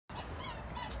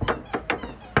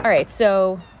All right,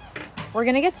 so we're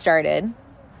going to get started,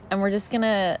 and we're just going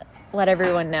to let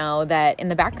everyone know that in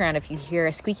the background, if you hear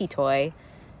a squeaky toy,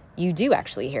 you do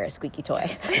actually hear a squeaky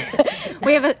toy.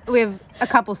 We have a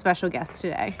couple special guests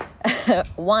today.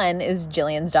 One is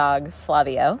Jillian's dog,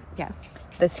 Flavio. Yes.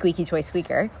 The squeaky toy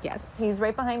squeaker. Yes. He's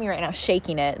right behind me right now,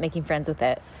 shaking it, making friends with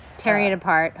it. Tearing it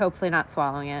apart, hopefully not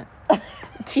swallowing it.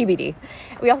 TBD.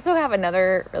 We also have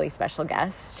another really special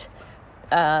guest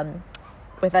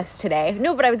with us today.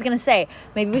 No, but I was going to say,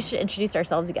 maybe we should introduce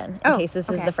ourselves again in case this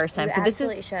is the first time. You so this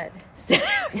absolutely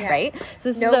should. Right? So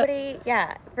this Nobody,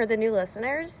 for the new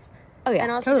listeners. Oh, yeah.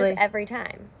 And also totally. just every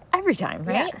time. Every time,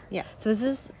 right? Yeah. So this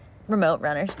is Remote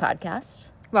Runners Podcast.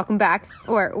 Welcome back,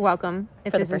 or welcome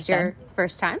if For the this is first your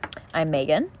first time. I'm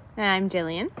Megan, And I'm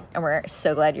Jillian. and we're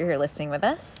so glad you're here listening with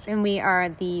us. And we are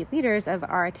the leaders of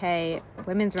Arete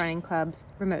Women's Running Club's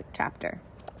Remote chapter.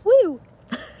 Woo!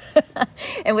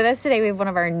 And with us today, we have one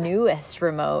of our newest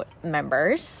remote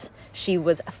members. She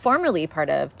was formerly part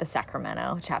of the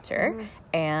Sacramento chapter,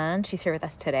 and she's here with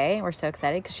us today. We're so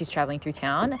excited because she's traveling through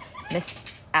town. Miss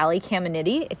Allie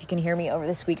Caminiti, if you can hear me over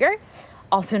the speaker,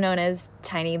 also known as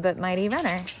Tiny But Mighty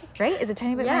Runner, right? Is it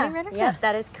Tiny But Mighty Runner? Yeah,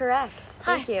 that is correct.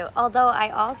 Thank you. Although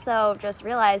I also just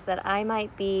realized that I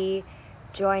might be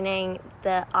joining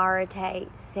the Arete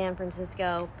San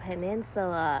Francisco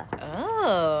Peninsula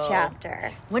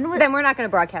chapter. Then we're not going to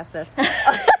broadcast this.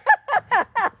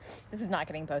 This is not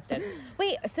getting posted.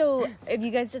 Wait, so have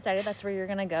you guys decided that's where you're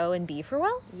going to go and be for a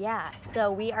while? Yeah,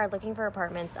 so we are looking for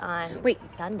apartments on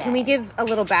Sunday. Can we give a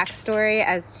little backstory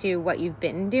as to what you've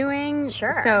been doing?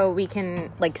 Sure. So we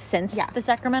can... Like since the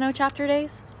Sacramento chapter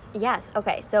days? Yes.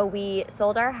 Okay. So we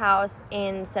sold our house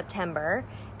in September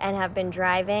and have been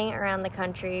driving around the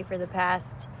country for the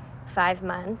past 5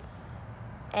 months.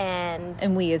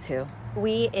 And we is who?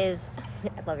 we is,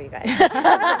 I love you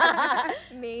guys.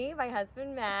 Me, my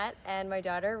husband Matt, and my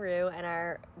daughter Rue, and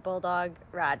our bulldog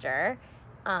Roger.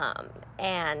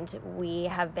 And we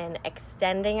have been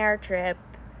extending our trip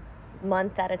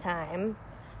month at a time,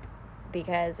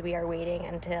 because we are waiting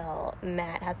until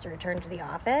Matt has to return to the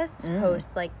office post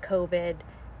COVID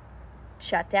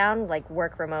shutdown,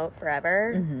 work remote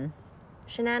forever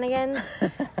shenanigans.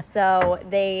 So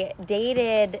they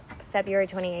dated February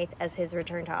 28th as his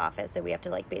return to office. So we have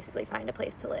to basically find a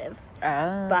place to live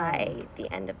by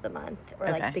the end of the month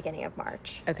or beginning of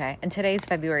March. Okay. And today's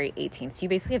February 18th. So you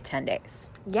basically have 10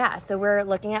 days. Yeah. So we're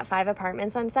looking at 5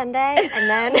 apartments on Sunday, and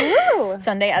then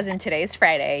Sunday, as in today's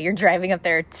Friday. You're driving up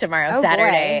there tomorrow,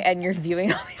 Saturday, and you're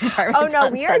viewing all these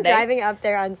apartments. we are driving up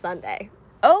there on Sunday.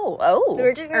 Oh.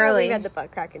 We're just going to Early. leave at the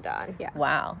butt crack of dawn. Yeah.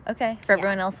 Wow. Okay. For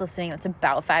everyone else listening, that's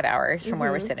about 5 hours from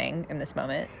where we're sitting in this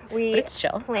moment. But it's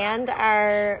chill. Planned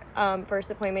our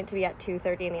first appointment to be at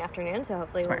 2:30 in the afternoon, so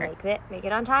hopefully we'll make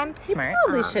it on time. Smart.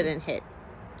 Probably shouldn't hit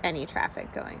any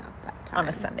traffic going up that time. On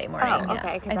a Sunday morning. Oh,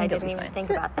 okay, because I didn't even think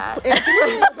about that.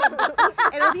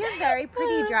 It'll be a very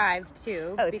pretty drive,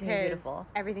 too. Oh, it's because beautiful.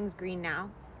 everything's green now.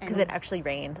 Because it actually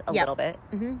rained a little bit.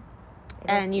 Mm-hmm.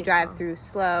 And you drive through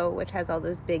Slow, which has all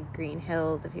those big green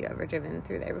hills, if you've ever driven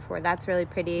through there before. That's really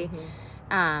pretty.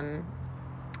 And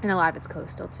a lot of it's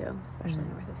coastal, too, especially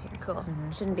north of here. Cool. So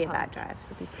it shouldn't be a bad drive.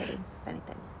 It'll be pretty, if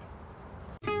anything.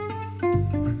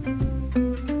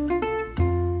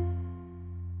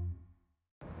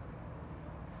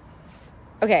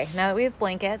 Okay, now that we have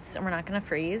blankets and we're not going to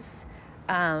freeze,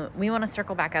 we want to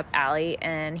circle back up, Allie,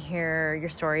 and hear your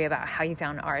story about how you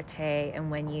found Arete and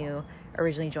when you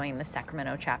originally joined the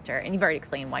Sacramento chapter. And you've already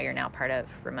explained why you're now part of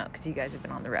Remote, because you guys have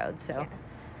been on the road. So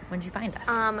when did you find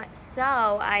us? So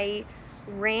I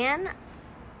ran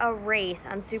a race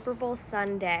on Super Bowl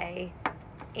Sunday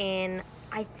in,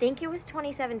 I think it was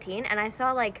 2017, and I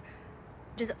saw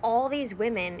just all these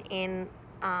women in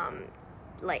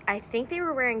I think they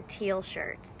were wearing teal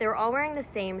shirts. They were all wearing the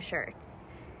same shirts.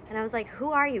 And I was like,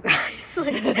 who are you guys?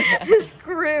 This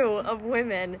crew of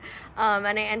women. And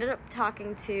I ended up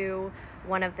talking to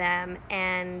one of them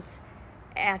and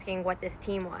asking what this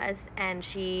team was. And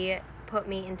she put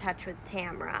me in touch with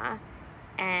Tamra.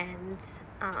 And,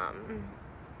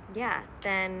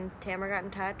 then Tamra got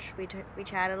in touch. We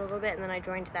chatted a little bit, and then I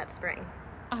joined that spring.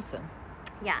 Awesome.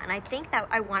 Yeah, and I think that,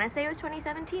 I want to say it was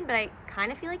 2017, but I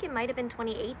kind of feel like it might have been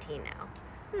 2018 now.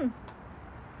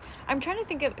 I'm trying to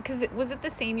think of, because was it the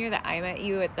same year that I met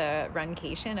you at the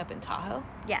Runcation up in Tahoe?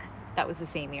 Yes. That was the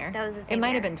same year? That was the same It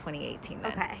might year. have been 2018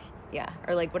 then. Okay. Yeah,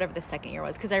 or like whatever the second year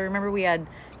was. Because I remember we had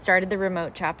started the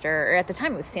remote chapter, or at the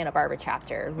time it was Santa Barbara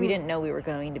chapter. We didn't know we were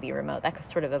going to be remote. That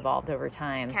sort of evolved over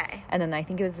time. Okay. And then I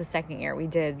think it was the second year we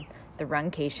did the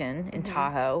Runcation in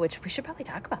Tahoe, which we should probably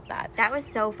talk about that. That was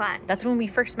so fun. That's when we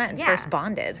first met and first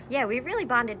bonded. Yeah, we really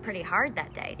bonded pretty hard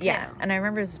that day, too. Yeah, and I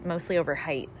remember it was mostly over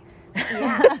height.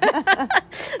 Yeah.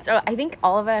 So I think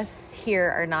all of us here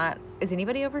are not... Is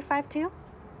anybody over 5'2"?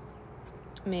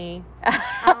 Me. Oh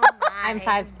my I'm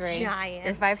 5'3". Giant.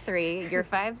 You're 5'3". You're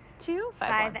 5'2"? 5'1"?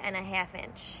 5.5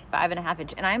 inch. 5.5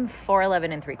 inch. And I'm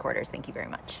 4'11 and 3/4. Thank you very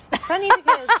much. It's funny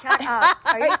because Shut up.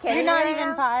 Are you kidding you're not me even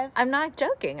right now? 5. I'm not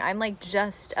joking. I'm like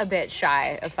just a bit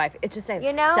shy of 5. It's just I have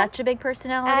You know, such a big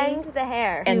personality. And the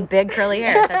hair. And big curly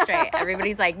hair. That's right.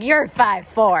 Everybody's like, you're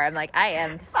 5'4". I'm like, I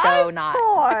am so not.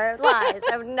 5'4". Lies.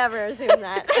 I would never assume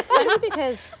that. It's funny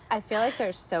because I feel like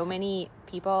there's so many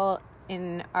people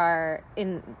in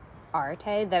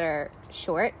Arete that are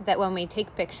short that when we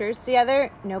take pictures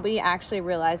together, nobody actually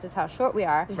realizes how short we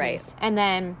are. Right. And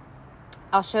then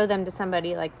I'll show them to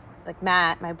somebody like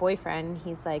Matt, my boyfriend.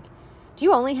 He's like, do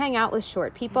you only hang out with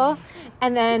short people?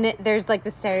 And then there's like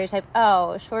the stereotype,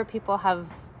 oh, short people have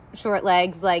short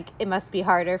legs, like it must be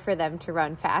harder for them to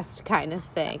run fast kind of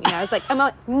thing. And I was like,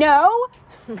 no,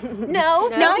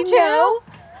 not true.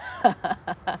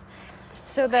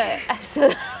 So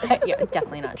yeah,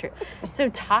 definitely not true. So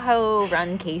Tahoe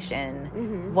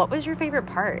Runcation, what was your favorite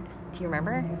part? Do you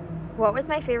remember? What was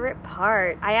my favorite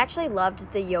part? I actually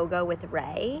loved the yoga with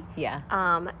Ray. Yeah.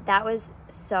 That was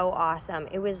so awesome.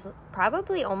 It was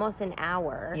probably almost an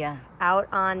hour. Yeah. Out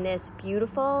on this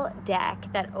beautiful deck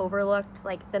that overlooked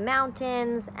like the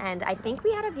mountains, and I think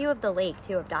we had a view of the lake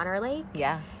too, of Donner Lake.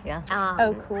 Yeah. Yeah.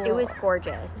 Oh, cool. It was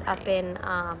gorgeous up in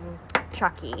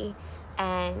Truckee.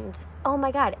 And oh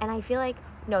my God, and I feel like,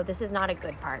 no, this is not a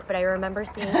good part, but I remember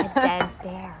seeing a dead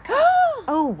bear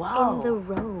Oh, wow. in the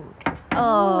road Oh.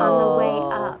 on the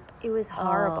way up. It was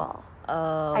horrible.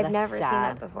 Oh, I've that's never seen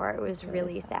sad. that before. It was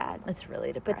really sad. It's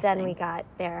really depressing. But then we got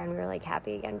there and we were like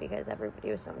happy again because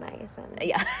everybody was so nice. And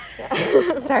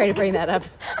Yeah. Sorry to bring that up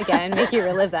again, make you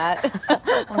relive that.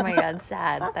 Oh my God,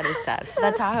 sad. That is sad.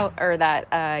 That Tahoe or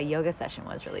that yoga session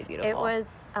was really beautiful. it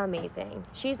was amazing.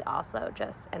 She's also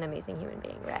just an amazing human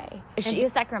being, Ray. Is she a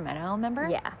Sacramento member?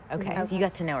 Yeah. Okay, so you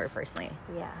got to know her personally.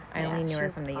 Yeah. I only knew her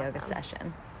she's from the yoga awesome.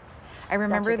 session. I Such a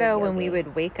remember good though when we yogi.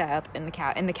 would wake up in the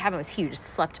cabin. And the cabin was huge,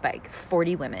 slept by like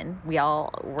 40 women. We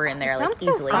all were in there like sounds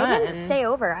so easily. fun. I didn't stay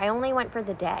over. I only went for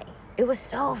the day. It was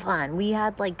so fun. We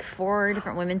had like 4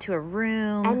 different women to a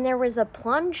room. And there was a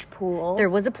plunge pool. There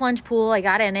was a plunge pool. I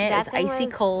got in it. It was That thing icy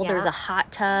was- cold. There was yeah. a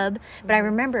hot tub. But I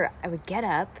remember I would get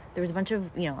up. There was a bunch of,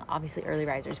 obviously early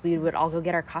risers. We would all go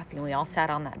get our coffee and we all sat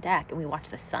on that deck and we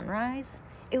watched the sunrise.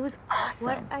 It was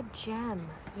awesome. What a gem.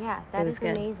 Yeah, that was is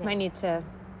good. amazing. I need to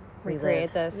Relive.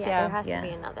 recreate this. yeah, Yeah. there has Yeah. to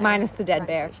be another. Minus the dead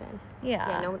bear. rendition.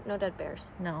 Yeah. Yeah, no dead bears.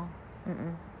 No.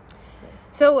 Mm-mm.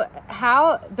 So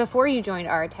before you joined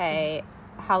Arete,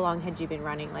 how long had you been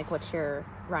running? Like, what's your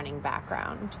running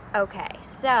background? Okay,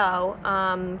 so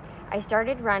I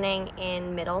started running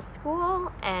in middle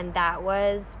school, and that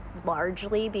was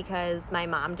largely because my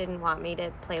mom didn't want me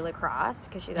to play lacrosse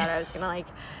because she thought I was gonna like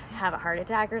have a heart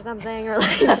attack or something, or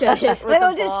like get hit with Little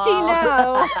a does she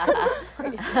ball.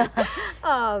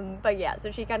 know. But yeah,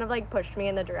 so she kind of like pushed me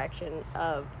in the direction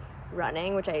of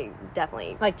running, which I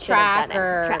definitely Like should have track done it.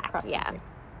 or track, cross yeah.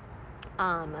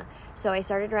 country? So I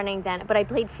started running then, but I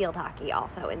played field hockey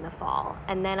also in the fall.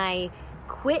 And then I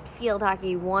quit field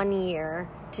hockey 1 year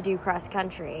to do cross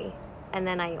country. And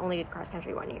then I only did cross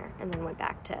country 1 year and then went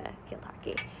back to field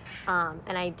hockey.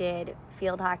 And I did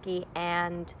field hockey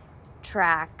and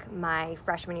track my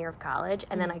freshman year of college.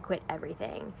 And then I quit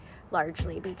everything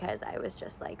largely because I was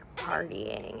just like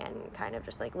partying and kind of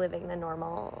just like living the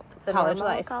normal College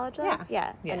normal life. college life.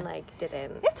 Yeah. Yeah. And like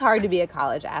didn't. It's hard to be a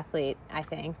college athlete, I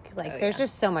think. Like, Oh, there's yeah.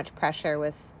 just so much pressure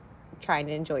with trying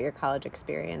to enjoy your college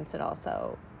experience and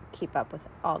also keep up with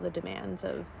all the demands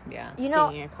of Yeah. You know,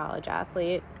 being a college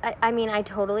athlete. I mean, I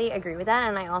totally agree with that,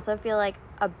 and I also feel like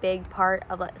a big part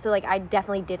of so like I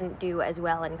definitely didn't do as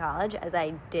well in college as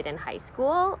I did in high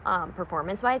school,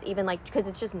 performance wise, even like because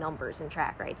it's just numbers in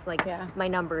track, right? So like Yeah. my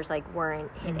numbers like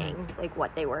weren't hitting like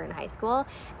what they were in high school,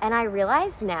 and I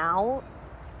realize now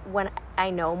when I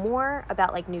know more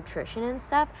about like nutrition and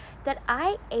stuff that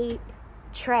I ate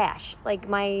trash like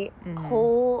my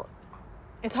whole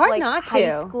It's hard like not high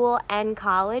to. school and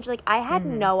college. Like I had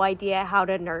no idea how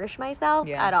to nourish myself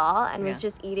Yeah. at all, and was Yeah.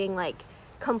 just eating like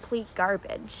complete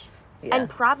garbage, Yeah. and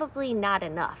probably not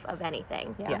enough of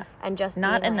anything. Yeah. And just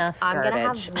Not being like, enough I'm garbage.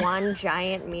 gonna have one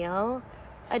giant meal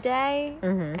a day,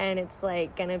 and it's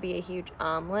like gonna be a huge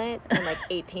omelet and like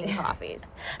 18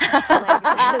 coffees. Like,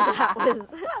 that was,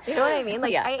 you know what I mean?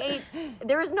 Like I ate.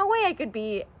 There was no way I could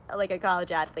be like a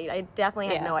college athlete. I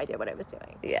definitely had no idea what I was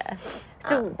doing. Yeah.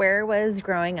 So where was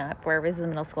growing up? Where was the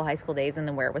middle school, high school days, and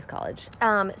then where was college?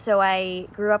 So I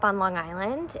grew up on Long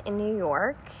Island in New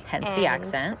York. Hence the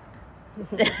accent.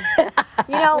 You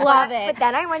know, Love it. But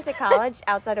then I went to college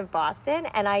outside of Boston,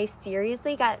 and I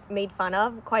seriously got made fun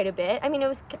of quite a bit. I mean, it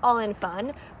was all in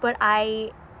fun, but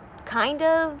I kind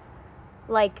of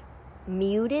like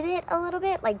muted it a little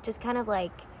bit, like just kind of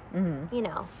like, you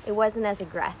know, it wasn't as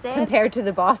aggressive Compared to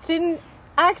the Boston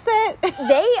accent?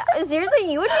 They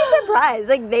seriously, you would be surprised.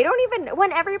 Like they don't even,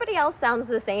 when everybody else sounds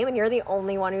the same and you're the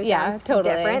only one who sounds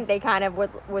different, they kind of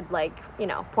would like, you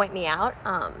know, point me out.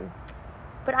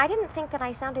 But I didn't think that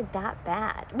I sounded that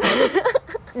bad.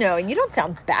 No, you don't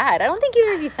sound bad. I don't think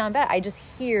either of you sound bad. I just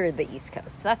hear the East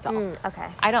Coast. That's all. Okay.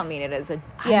 I don't mean it as a.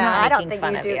 I don't making think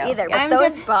fun you of do either. Yeah. But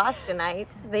those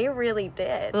Bostonites, they really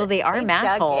did. Well, they are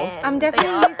masshole. I'm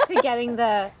definitely used to getting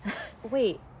the,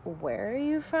 wait, where are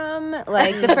you from?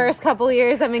 Like the first couple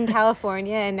years I'm in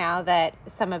California, and now that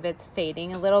some of it's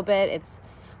fading a little bit, it's,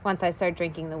 once I start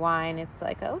drinking the wine, it's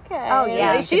like, okay. Oh,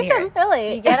 yeah. Like, she's from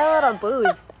Philly. You get a little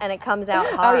booze and it comes out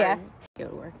hard. Oh, yeah. Go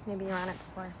to work. Maybe you're on it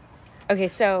before. Okay,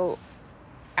 so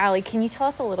Allie, can you tell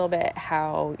us a little bit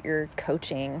how your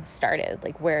coaching started?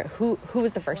 Like who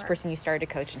was the first person you started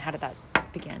to coach, and how did that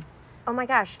begin? Oh my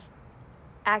gosh.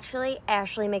 Actually,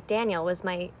 Ashley McDaniel was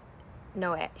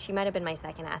she might have been my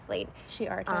second athlete. She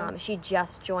Arete. She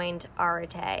just joined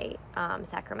Arete,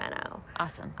 Sacramento.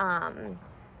 Awesome.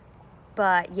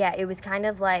 But yeah, it was kind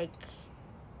of like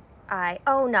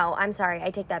I'm sorry, I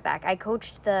take that back. I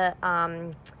coached the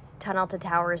Tunnel to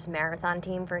Towers marathon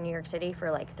team for New York City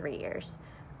for like 3 years.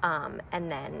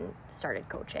 And then started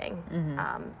coaching,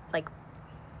 like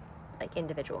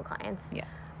individual clients. Yeah.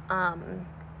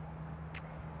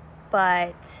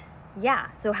 But yeah,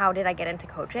 so how did I get into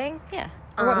coaching? Yeah.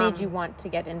 Or what made you want to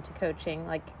get into coaching,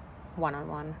 like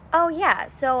one-on-one? Oh yeah,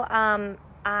 so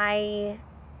I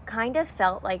kind of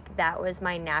felt like that was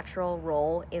my natural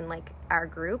role in like our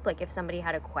group. Like if somebody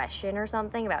had a question or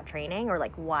something about training, or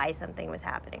like why something was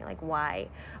happening, like why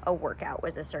a workout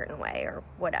was a certain way or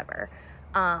whatever.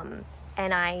 And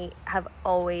I have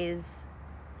always,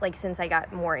 like since I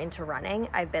got more into running,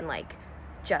 I've been like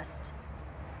just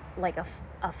like a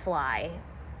fly.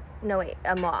 No, wait,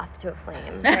 a moth to a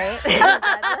flame, right?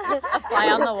 A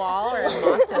fly on the wall or a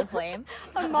moth to a flame?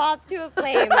 A moth to a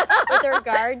flame with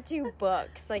regard to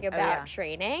books, like about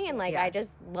training. And like, I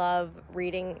just love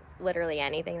reading literally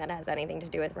anything that has anything to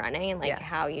do with running and like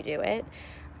how you do it.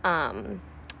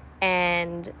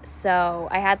 And so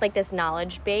I had like this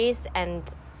knowledge base, and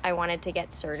I wanted to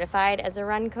get certified as a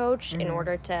run coach in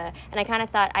order to, and I kind of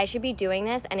thought I should be doing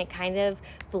this, and it kind of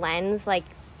blends like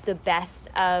the best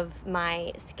of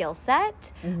my skill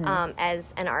set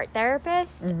as an art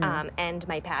therapist and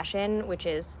my passion, which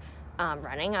is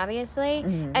running, obviously.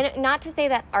 And not to say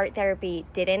that art therapy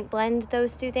didn't blend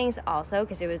those two things also,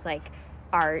 because it was like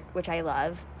art, which I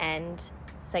love, and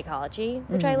psychology,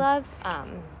 which I love.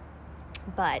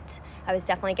 But I was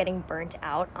definitely getting burnt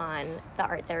out on the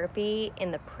art therapy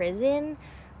in the prison.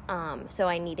 So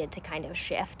I needed to kind of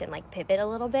shift and like pivot a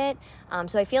little bit.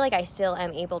 So I feel like I still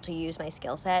am able to use my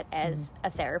skill set as a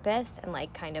therapist and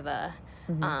like kind of a,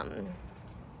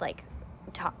 like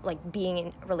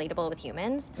being relatable with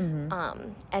humans.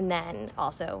 And then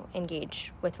also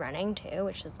engage with running too,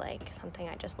 which is like something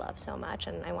I just love so much.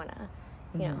 And I want to,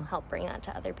 you know, help bring that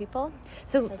to other people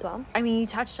as well. I mean, you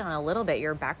touched on a little bit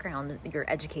your background, your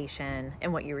education,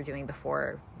 and what you were doing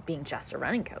before being just a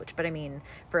running coach. But I mean,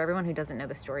 for everyone who doesn't know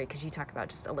the story, could you talk about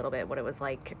just a little bit what it was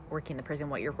like working in the prison,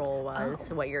 what your role was,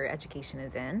 what your education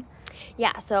is in?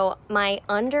 Yeah, so my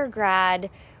undergrad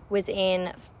was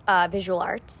in visual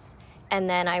arts, and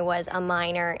then I was a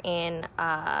minor in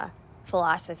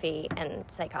philosophy and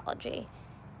psychology.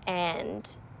 And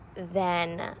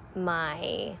then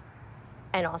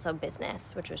and also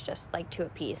business, which was just like to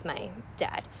appease my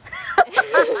dad.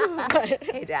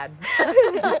 Hey, Dad.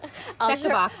 Check the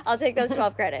box. I'll take those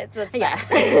 12 credits. That's fine. Yeah,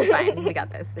 it's fine. We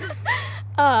got this.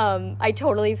 I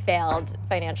totally failed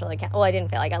financial account. Well, I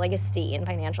didn't fail. I got like a C in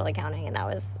financial accounting, and that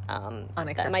was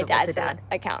unacceptable. My dad's to Dad.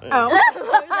 Accountant. Oh. I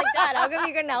was like, Dad, how come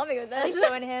you couldn't help me with this?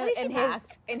 So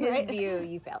in his view,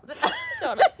 you failed.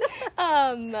 Totally.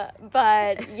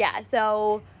 But yeah,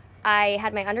 so I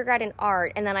had my undergrad in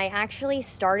art, and then I actually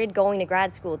started going to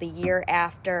grad school the year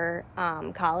after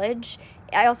college.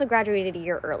 I also graduated a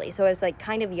year early, so I was like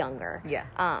kind of younger. Yeah.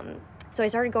 so I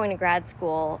started going to grad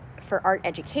school for art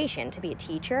education to be a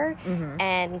teacher.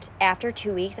 And after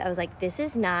 2 weeks, I was like, this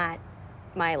is not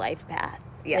my life path.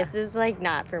 Yeah. This is like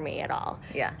not for me at all.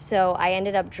 Yeah. So I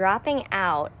ended up dropping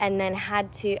out and then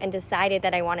decided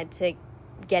that I wanted to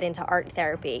get into art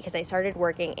therapy because I started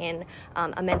working in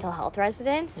a mental health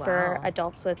residence for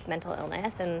adults with mental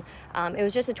illness. And it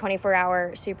was just a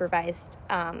 24-hour supervised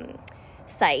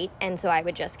site. And so I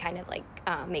would just kind of like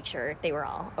make sure they were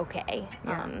all okay.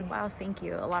 Yeah. Wow, thank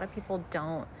you. A lot of people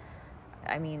don't,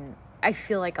 I mean, I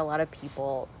feel like a lot of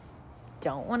people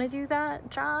don't want to do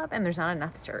that job, and there's not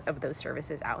enough of those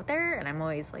services out there, and I'm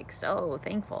always like so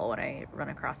thankful when I run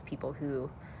across people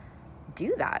who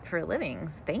do that for a living.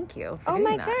 Thank you for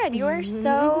doing that. God, you are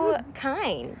so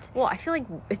kind. Well, I feel like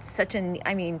it's such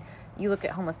I mean, you look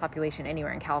at homeless population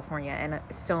anywhere in California, and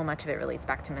so much of it relates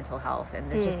back to mental health,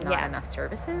 and there's just not enough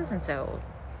services, and so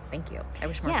thank you. I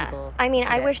wish more people I mean,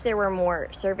 did I it. wish there were more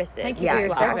services Thank you for your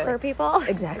service. for people.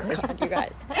 Exactly. God, you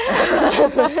guys.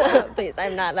 Please,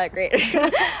 I'm not that great.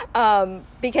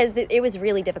 Because it was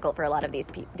really difficult for a lot of these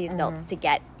adults to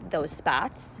get those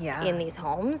spots in these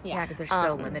homes. Yeah, because they're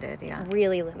so limited. Yeah.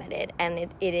 Really limited. And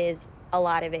it is, a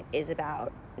lot of it is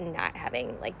about not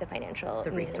having like the financial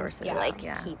resources to like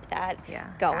keep that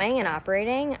going and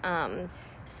operating.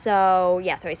 So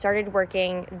I started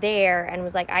working there and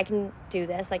was like, I can do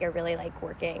this. Like, I really like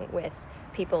working with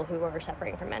people who are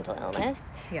suffering from mental illness.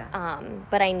 Yeah.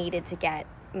 But I needed to get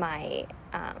my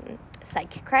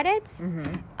psych credits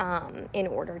in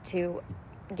order to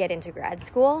get into grad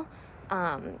school.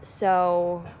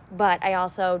 But I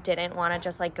also didn't want to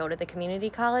just like go to the community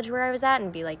college where I was at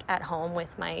and be like at home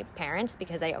with my parents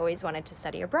because I always wanted to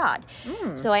study abroad.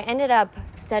 So I ended up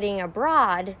studying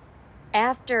abroad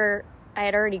after I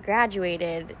had already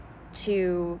graduated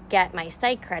to get my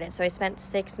psych credit. So I spent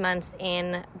 6 months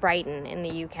in Brighton in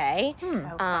the UK.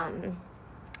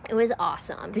 It was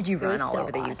awesome. Did you run all over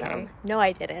the UK? No,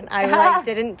 I didn't. I like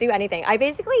didn't do anything. I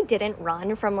basically didn't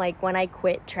run from like when I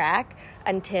quit track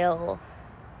until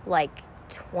like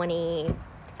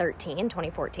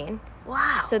 2014.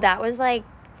 Wow. So that was like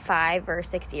 5 or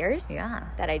 6 years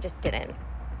that I just didn't.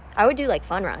 I would do like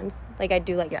fun runs. Like I'd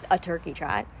do like a turkey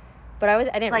trot. But I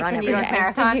didn't like run the every New York day.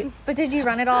 Marathon. Did you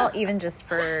run at all, even just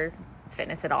for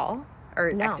fitness at all?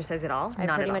 Or exercise at all? I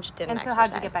Not pretty at all. much didn't And so exercise.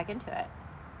 how'd you get back into it?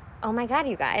 Oh my God,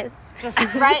 you guys. Just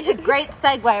right, a great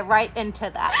segue right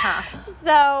into that, huh?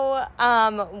 So,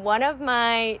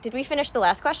 did we finish the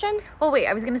last question? Well, wait,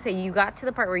 I was going to say, you got to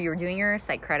the part where you were doing your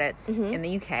psych credits in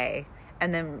the UK,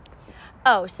 and then...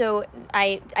 Oh, so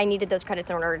I needed those credits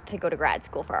in order to go to grad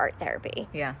school for art therapy.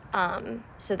 Yeah.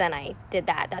 So then I did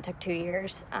that. That took 2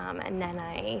 years. And then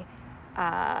I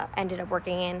ended up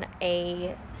working in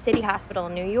a city hospital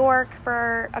in New York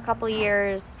for a couple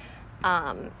years,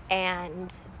 and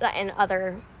in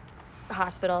other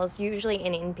hospitals, usually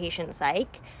in inpatient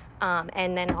psych,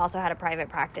 and then also had a private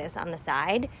practice on the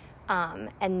side.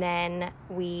 And then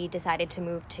we decided to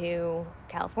move to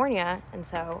California, and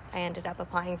so I ended up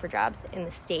applying for jobs in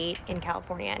the state in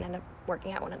California and ended up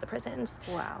working at one of the prisons.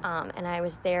 Wow. And I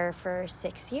was there for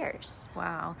 6 years.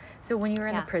 Wow. So when you were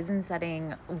in the prison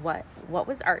setting, what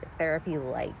was art therapy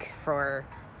like for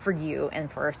you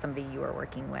and for somebody you were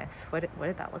working with? What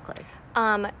did that look like?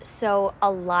 So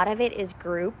a lot of it is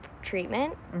group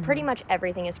treatment. Pretty much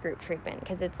everything is group treatment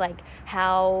because it's like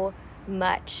how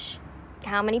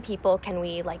many people can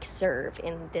we like serve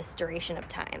in this duration of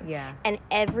time? Yeah. And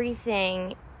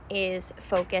everything is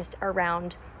focused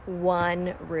around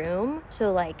one room.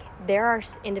 So like there are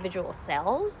individual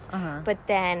cells, but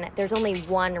then there's only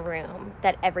one room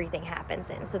that everything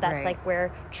happens in. So that's like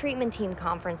where treatment team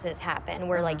conferences happen,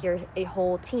 where like a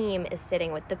whole team is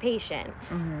sitting with the patient.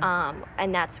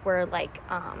 And that's where like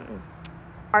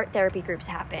art therapy groups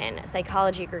happen,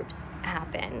 psychology groups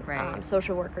happen,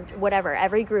 social work groups, whatever.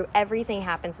 Every group, everything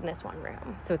happens in this one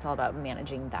room. So it's all about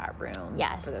managing that room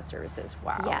for the services.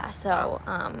 Wow. Yeah, so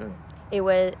it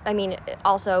was, I mean,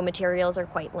 also materials are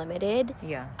quite limited.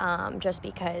 Yeah. Just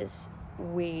because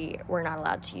we were not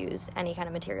allowed to use any kind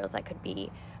of materials that could be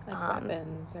Like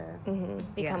weapons or...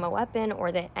 become a weapon,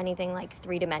 or that anything like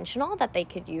 3-dimensional that they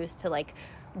could use to like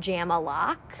jam a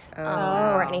lock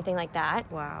or anything like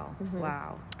that. Wow.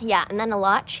 Wow. Yeah, and then a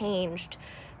lot changed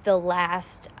the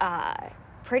last,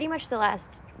 pretty much the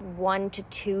last 1 to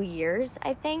 2 years,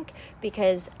 I think,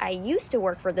 because I used to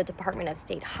work for the Department of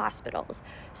State Hospitals.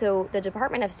 So the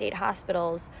Department of State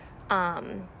Hospitals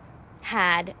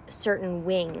had certain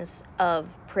wings of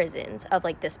prisons, of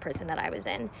like this prison that I was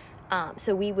in.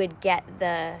 So we would get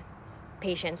the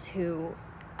patients who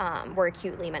were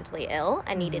acutely mentally ill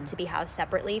and needed to be housed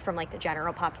separately from like the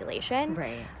general population.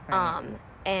 Right.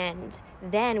 And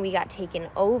then we got taken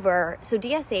over. So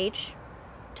DSH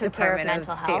took care of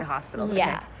mental health. State hospitals.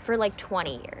 Yeah, for like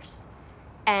 20 years.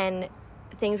 And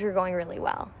things were going really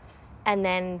well. And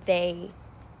then they,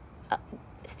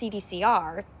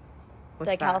 CDCR, What's the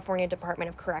that? California Department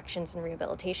of Corrections and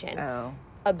Rehabilitation, Oh.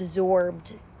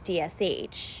 absorbed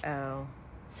DSH. Oh.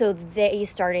 So they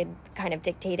started kind of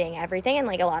dictating everything, and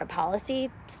like a lot of policy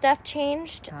stuff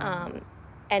changed.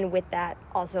 And with that,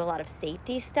 also a lot of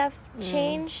safety stuff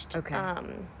changed. Okay.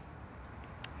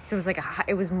 So it was like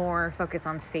it was more focused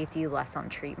on safety, less on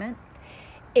treatment.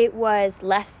 It was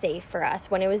less safe for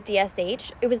us when it was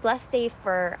DSH. It was less safe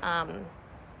for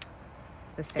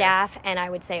The staff, and I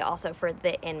would say also for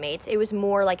the inmates. It was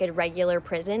more like a regular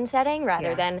prison setting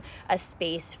rather than a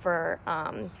space for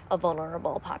a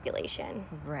vulnerable population.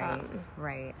 Right.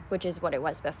 Right. Which is what it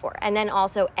was before. And then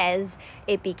also as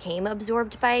it became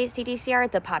absorbed by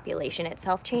CDCR, the population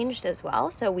itself changed as well.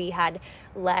 So we had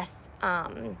less,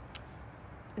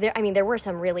 there were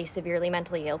some really severely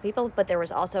mentally ill people, but there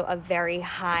was also a very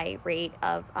high rate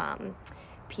of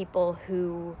people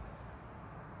who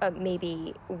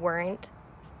maybe weren't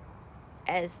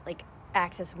as like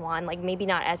Axis 1, like maybe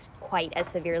not as quite as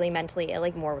severely mentally ill,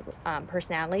 like more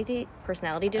personality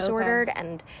disordered,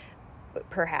 and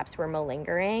perhaps were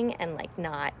malingering and like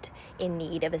not in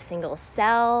need of a single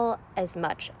cell as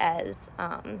much as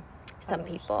some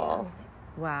people.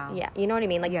 Wow. Yeah, you know what I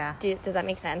mean? Like, Yeah. Does that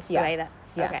make sense? Yeah. The way that,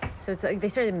 Yeah. Okay. So it's like they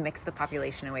started to mix the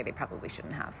population in a way they probably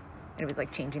shouldn't have. And it was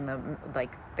like changing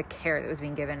the care that was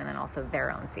being given, and then also their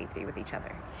own safety with each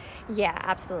other. Yeah,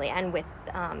 absolutely, and with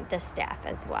the staff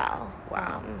as well.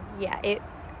 Wow.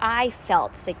 I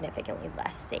felt significantly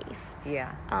less safe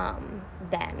Yeah.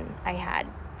 than I had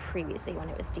previously when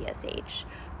it was DSH.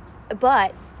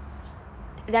 But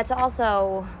that's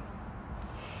also,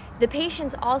 the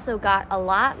patients also got a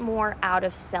lot more out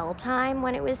of cell time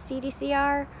when it was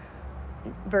CDCR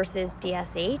versus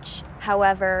DSH.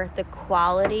 However, the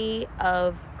quality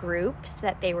of groups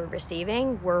that they were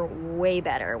receiving were way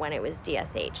better when it was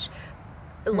DSH.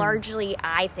 Largely,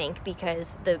 I think,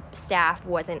 because the staff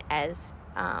wasn't as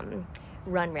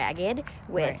run ragged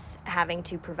with having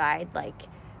to provide like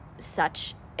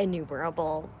such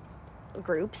innumerable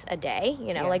groups a day,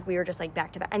 like we were just like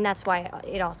back to back, and that's why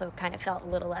it also kind of felt a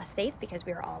little less safe because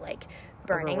we were all like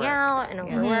burning out and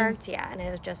overworked, and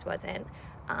it just wasn't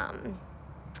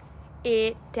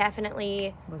it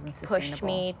definitely Wasn't pushed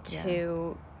me sustainable.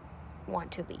 to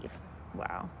want to leave.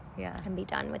 Wow. Yeah. And be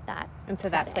done with that. And so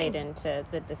that played into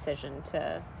the decision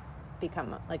to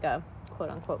become like a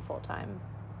quote-unquote full-time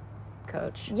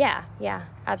coach. Yeah,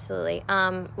 absolutely.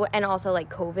 And also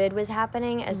like COVID was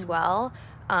happening as well.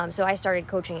 So I started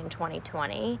coaching in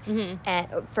 2020 and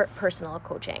for personal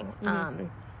coaching.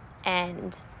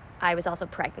 And I was also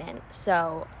pregnant.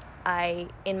 So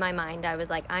in my mind, I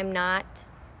was like, I'm not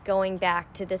going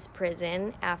back to this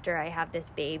prison after I have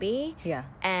this baby. Yeah.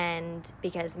 And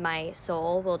because my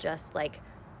soul will just like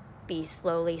be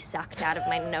slowly sucked out of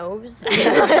my nose.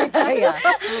 Yeah.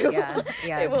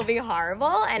 It will be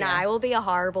horrible, and I will be a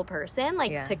horrible person,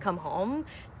 like to come home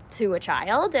to a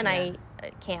child, and I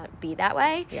can't be that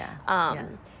way.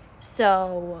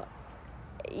 So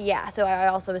I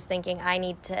also was thinking I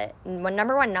need to,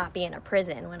 number one, not be in a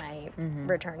prison when I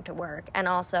return to work. And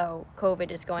also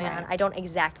COVID is going on. I don't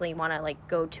exactly want to like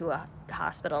go to a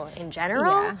hospital in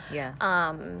general.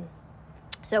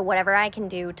 So whatever I can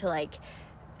do to like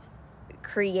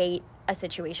create a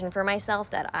situation for myself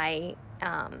that I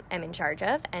am in charge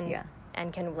of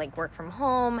and can like work from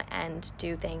home and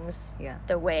do things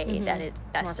the way that it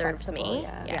best More serves me.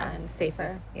 and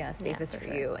safer. Safest for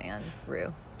you and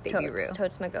Rue. Baby Totes, Rue.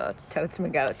 totes my goats. Totes my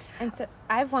goats. And so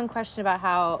I have one question about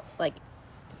how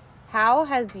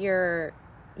has you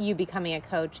becoming a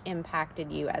coach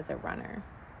impacted you as a runner?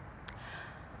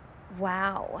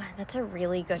 Wow, that's a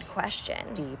really good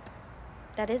question. Deep.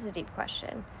 That is a deep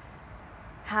question.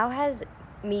 How has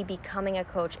me becoming a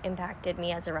coach impacted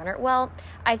me as a runner? Well,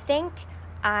 I think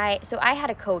I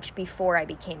had a coach before I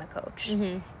became a coach.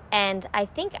 And I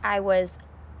think I was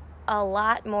a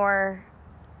lot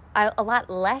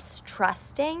less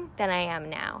trusting than I am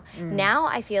now. Now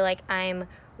I feel like I'm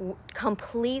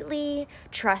completely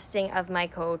trusting of my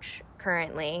coach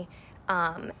currently,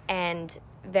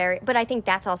 but I think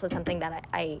that's also something that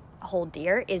I hold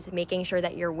dear, is making sure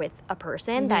that you're with a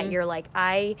person that you're like,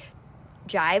 I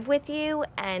jive with you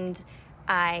and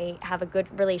I have a good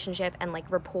relationship and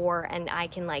like rapport, and I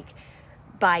can like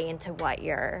buy into what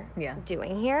you're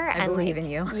doing here. I and believe like,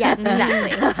 in you. Yes,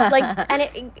 exactly. And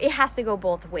it has to go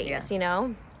both ways, you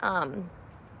know?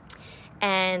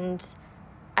 And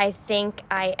I think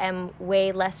I am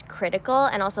way less critical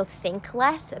and also think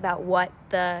less about what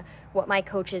my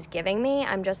coach is giving me.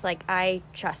 I'm just like, I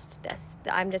trust this.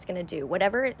 I'm just going to do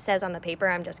whatever it says on the paper.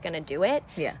 I'm just going to do it.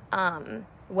 Yeah.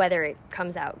 Whether it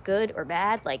comes out good or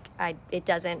bad, like it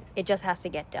just has to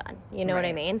get done. You know what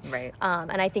I mean? Right.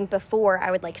 And I think before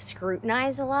I would like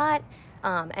scrutinize a lot.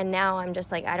 And now I'm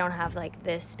just like, I don't have like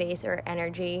this space or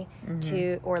energy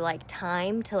to, or like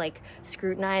time to like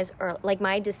scrutinize, or like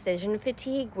my decision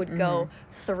fatigue would go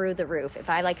through the roof if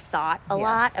I like thought a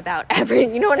lot about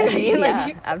everything. You know what I mean? Yeah,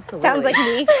 Like, absolutely. Sounds like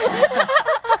me.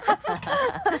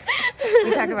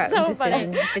 We talk about So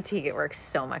decision fatigue at work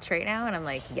so much right now, and I'm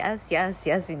like, yes, yes,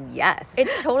 yes, and yes.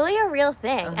 it's totally a real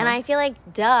thing. And I feel like,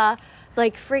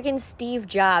 like freaking Steve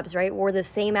Jobs, right, wore the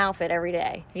same outfit every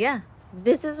day. Yeah.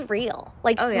 This is real.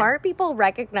 Like, smart people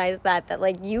recognize that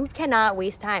like you cannot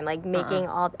waste time like making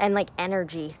all and like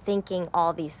energy thinking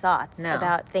all these thoughts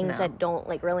about things that don't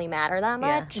like really matter that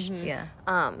much. Yeah.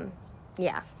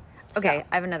 Yeah. Okay, So.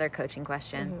 I have another coaching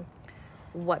question.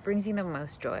 What brings you the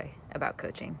most joy about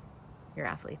coaching your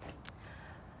athletes?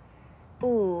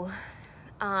 Ooh.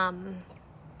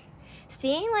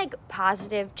 Seeing like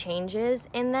positive changes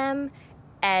in them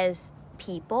as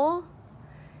people.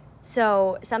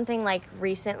 So something like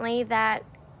recently that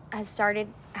has started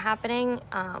happening,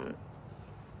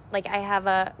 like I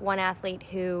have one athlete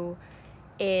who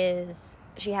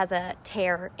she has a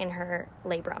tear in her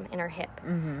labrum, in her hip.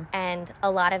 And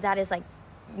a lot of that is like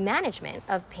management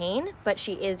of pain, but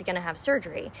she is going to have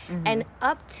surgery. And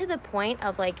up to the point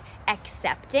of like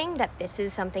accepting that this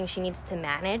is something she needs to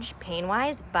manage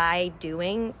pain-wise by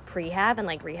doing prehab and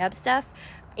like rehab stuff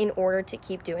in order to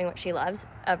keep doing what she loves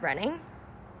of running.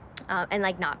 And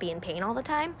like not be in pain all the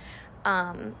time.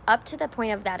 Up to the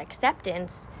point of that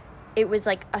acceptance, it was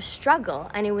like a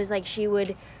struggle, and it was like she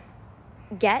would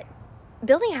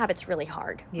building habits really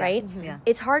hard, right? Yeah.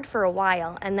 It's hard for a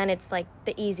while, and then it's like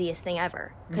the easiest thing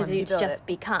ever because Once you it's build just it.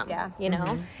 become, Yeah. you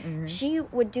know? She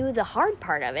would do the hard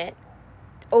part of it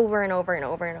over and over and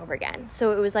over and over again.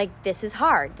 So it was like, this is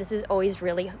hard. This is always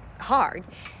really hard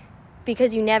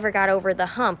because you never got over the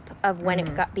hump of when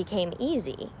it became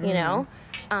easy, you know?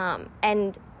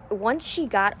 And once she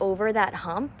got over that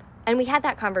hump, and we had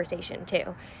that conversation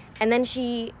too, and then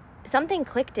something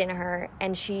clicked in her,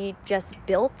 and she just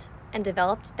built and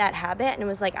developed that habit, and it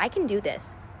was like, I can do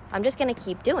this. I'm just going to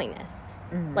keep doing this.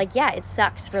 Like, yeah, it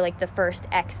sucks for like the first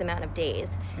X amount of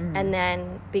days. And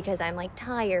then because I'm like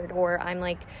tired, or I'm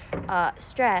like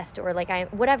stressed, or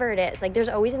like whatever it is, like there's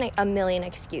always a million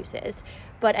excuses.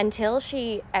 But until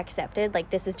she accepted,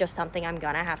 like, this is just something I'm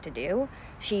gonna have to do,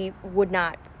 she would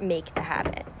not make the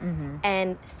habit.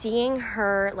 And seeing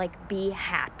her like be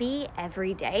happy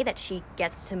every day that she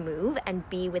gets to move and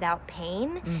be without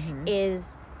pain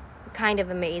is kind of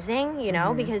amazing, you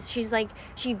know, because she's like,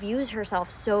 she views herself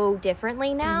so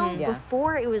differently now. Yeah.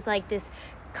 Before, it was like this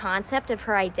concept of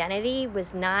her identity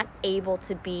was not able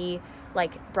to be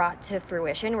like brought to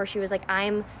fruition, where she was like,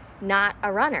 I'm not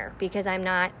a runner because I'm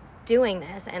not doing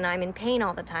this, and I'm in pain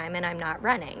all the time, and I'm not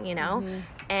running, you know?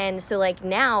 And so like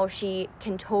now she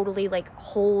can totally like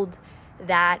hold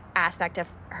that aspect of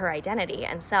her identity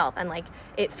and self, and like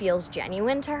it feels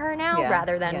genuine to her now,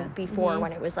 rather than before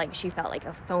when it was like she felt like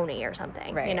a phony or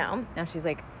something, you know? Now she's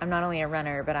like, I'm not only a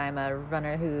runner, but I'm a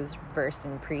runner who's versed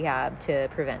in prehab to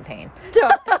prevent pain.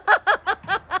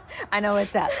 I know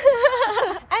what's up.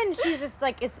 And she's just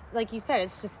like, it's like you said,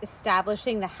 it's just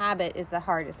establishing the habit is the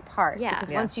hardest part. Yeah.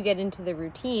 Because once you get into the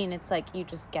routine, it's like you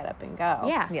just get up and go.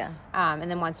 Yeah.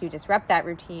 And then once you disrupt that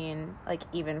routine, like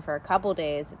even for a couple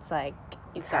days, it's like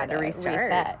you've got to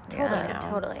reset.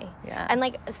 Totally. Yeah. And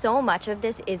like so much of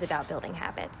this is about building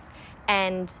habits,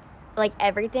 and like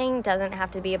everything doesn't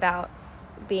have to be about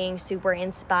being super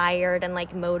inspired and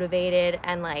like motivated,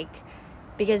 and like,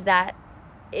 because that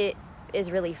it is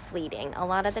really fleeting a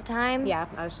lot of the time. Yeah,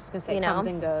 I was just gonna say, You comes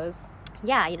know? and goes.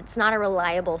 Yeah, it's not a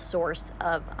reliable source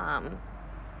of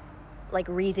like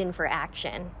reason for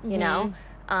action, you know?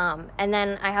 And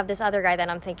then I have this other guy that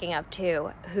I'm thinking of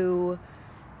too, who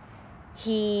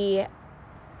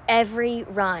every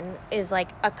run is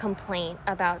like a complaint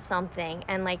about something,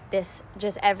 and like this,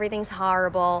 just everything's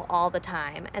horrible all the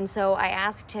time. And so I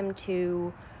asked him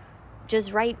to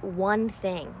just write one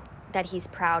thing that he's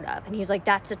proud of, and he's like,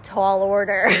 that's a tall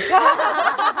order.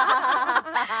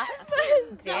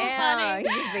 Damn,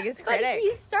 he's his biggest critic. But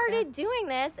he started doing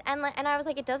this, and I was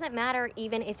like, it doesn't matter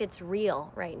even if it's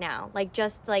real right now. Like,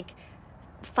 just like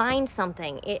find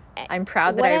something. I'm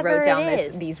proud that I wrote down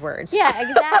these words. Yeah,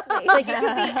 exactly. Like it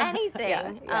could be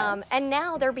anything. Yeah. And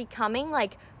now they're becoming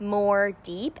like more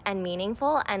deep and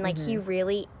meaningful, and like he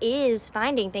really is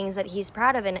finding things that he's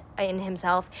proud of in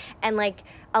himself, and like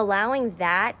allowing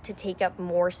that to take up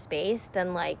more space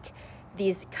than like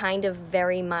these kind of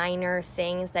very minor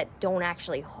things that don't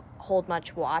actually hold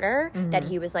much water, that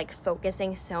he was like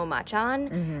focusing so much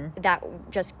on, that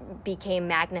just became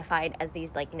magnified as these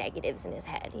like negatives in his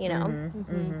head, you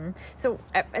know? So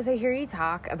as I hear you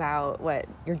talk about what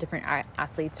your different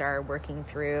athletes are working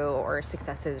through, or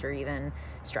successes or even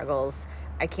struggles,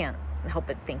 I can't help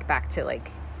but think back to like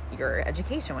your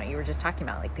education, what you were just talking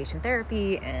about, like patient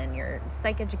therapy and your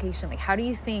psych education. Like, how do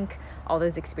you think all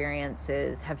those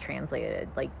experiences have translated?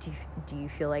 Like, do you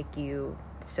feel like you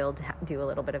still do a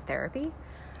little bit of therapy?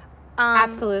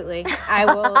 Absolutely. I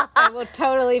will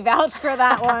totally vouch for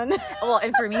that one. Well,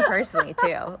 and for me personally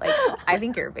too. Like, I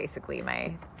think you're basically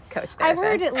my coach therapist. I've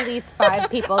heard at least 5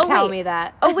 people tell me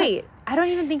that. Oh wait, I don't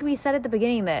even think we said at the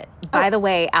beginning that, by the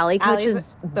way, Allie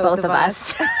coaches both of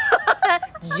us.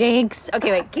 Jinx.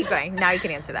 Okay, wait, keep going. Now you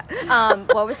can answer that.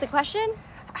 What was the question?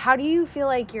 How do you feel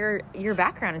like your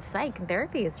background in psych and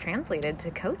therapy is translated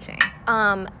to coaching?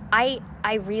 I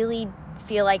really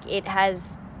feel like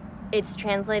it's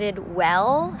translated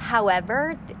well.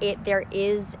 However, there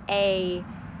is a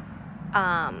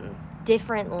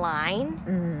different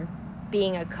line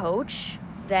being a coach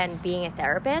than being a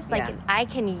therapist. Like, I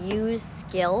can use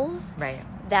skills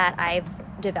that I've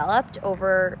developed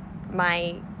over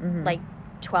my like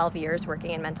 12 years working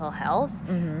in mental health,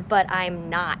 but I'm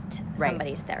not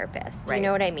somebody's therapist. You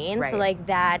know what I mean? So like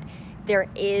that, there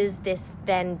is this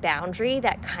then boundary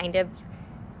that kind of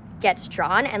gets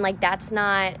drawn, and like that's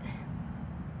not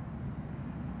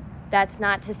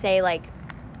to say like,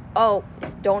 oh,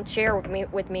 don't share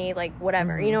with me like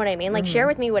whatever. You know what I mean? Like share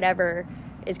with me whatever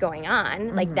is going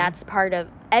on. Like that's part of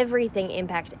everything,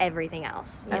 impacts everything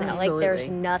else. You know, Absolutely. like there's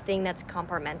nothing that's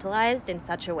compartmentalized in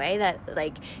such a way that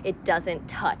like it doesn't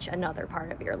touch another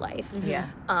part of your life. Yeah.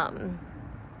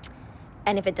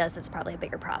 And if it does, that's probably a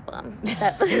bigger problem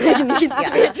that needs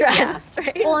to be addressed.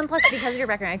 Right? Well, and plus, because of your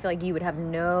background, I feel like you would have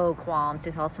no qualms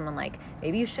to tell someone like,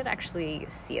 maybe you should actually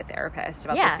see a therapist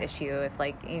about this issue. If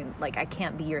like, I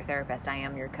can't be your therapist, I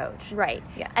am your coach. Right.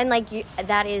 Yeah. And like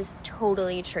that is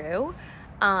totally true.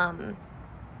 And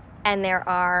there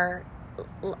are,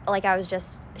 like I was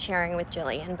just sharing with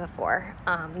Jillian before,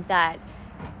 that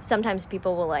sometimes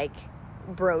people will like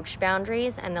broach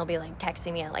boundaries and they'll be like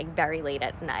texting me at like very late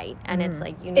at night, and it's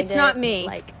like, you need it's not me.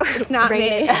 Like, it's not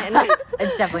me.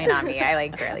 It's definitely not me. I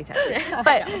like barely text you.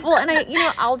 But well, and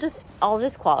I'll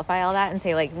just qualify all that and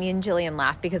say like, me and Jillian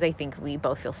laugh because I think we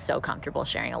both feel so comfortable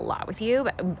sharing a lot with you,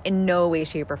 but in no way,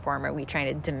 shape, or form are we trying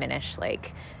to diminish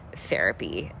like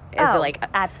therapy.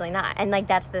 Absolutely not. And like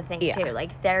that's the thing too.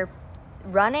 Like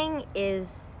running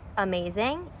is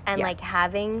amazing, and like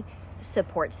having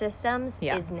support systems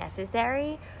is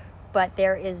necessary, but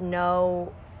there is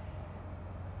no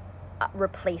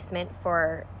replacement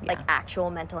for like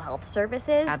actual mental health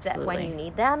services. Absolutely. That when you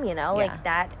need them, like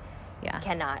that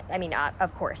cannot, I mean,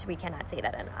 of course we cannot say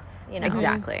that enough,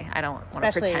 Exactly. I don't want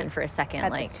to pretend for a second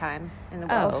at like this time in the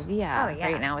world.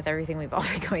 Right now with everything we've all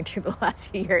been going through the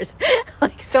last few years,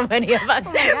 like so many of us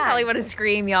probably want to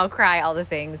scream, yell, cry, all the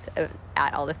things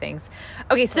at all the things.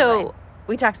 Okay, so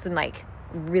we talked some like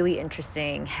really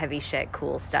interesting, heavy shit,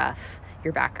 cool stuff,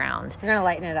 your background. We're gonna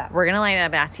lighten it up. We're gonna lighten it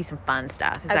up and ask you some fun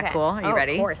stuff. Is that cool? Are you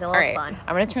ready? Of course, all right. Fun.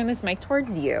 I'm gonna turn this mic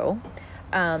towards you,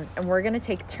 and we're gonna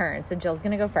take turns. So Jill's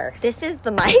gonna go first. This is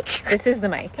the mic? This is the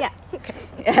mic. Yes.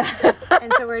 Okay.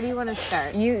 And so where do you want to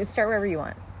start? You start wherever you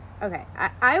want. Okay.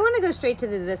 I want to go straight to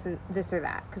the this or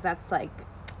that, because that's like...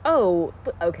 Oh,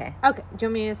 okay. Okay. Do you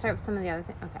want me to start with some of the other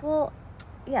things? Okay. Well,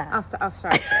 yeah. I'll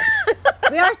start here.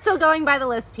 We are still going by the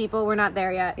list, people. We're not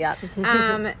there yet. Yeah.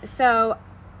 So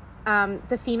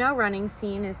the female running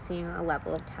scene is seeing a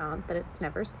level of talent that it's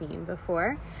never seen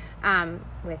before,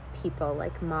 with people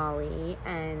like Molly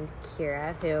and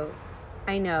Kira, who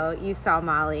I know you saw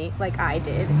Molly like I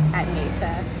did at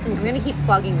Mesa. I'm going to keep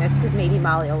plugging this because maybe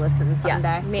Molly will listen someday.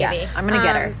 Yeah, maybe. Yeah. I'm going to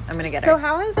get her. I'm going to get her. So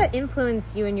how has that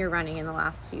influenced you in your running in the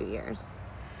last few years?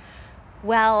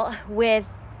 Well, with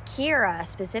Kira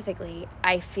specifically,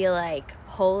 I feel like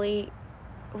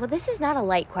this is not a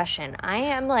light question. I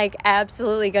am like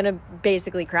absolutely gonna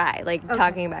basically cry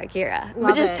talking about Kira,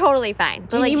 which is totally fine.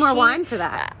 Do you need more wine for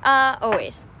that?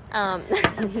 Always.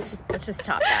 Let's just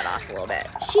top that off a little bit.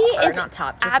 She is not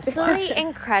top, just absolutely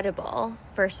incredible,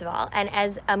 first of all, and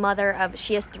as a mother of,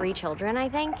 she has 3 children, I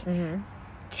think,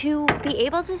 to be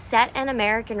able to set an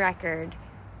American record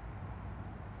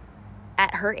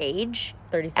at her age,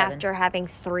 37. after having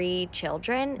 3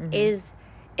 children, is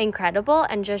incredible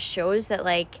and just shows that,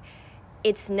 like,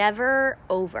 it's never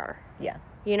over. Yeah.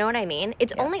 You know what I mean?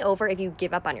 It's only over if you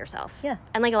give up on yourself. Yeah.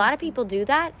 And, like, a lot of people do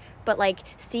that, but, like,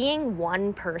 seeing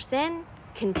one person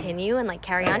continue and, like,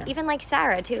 carry on, even, like,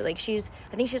 Sarah, too. Like,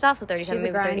 I think she's also 37, She's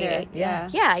a maybe grinder. 38. Yeah.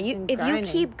 Yeah, She's been if you grinding.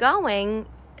 keep going,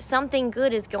 something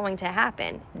good is going to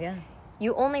happen. Yeah.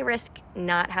 You only risk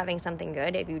not having something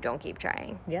good if you don't keep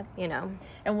trying. Yep. You know?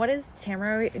 And what is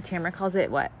Tamara calls it,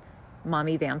 what?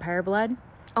 Mommy vampire blood?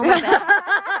 Oh my God.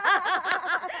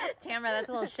 Tamara, that's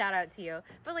a little shout out to you.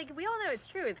 But, like, we all know it's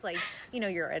true. It's like, you know,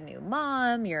 you're a new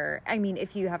mom.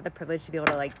 If you have the privilege to be able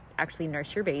to, like, actually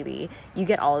nurse your baby, you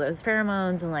get all those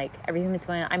pheromones and, like, everything that's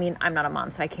going on. I mean, I'm not a mom,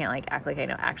 so I can't, like, act like I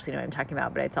actually know what I'm talking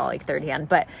about, but it's all, like, third hand.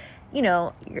 But, you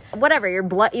know,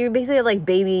 you're basically, like,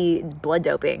 baby blood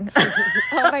doping.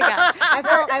 Oh my God. I've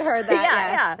heard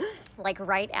that. Yeah. Like,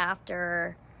 right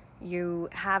after you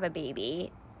have a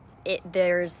baby,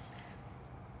 there's,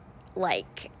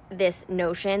 like, this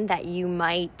notion that you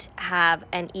might have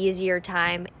an easier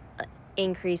time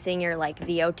increasing your, like,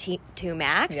 VO2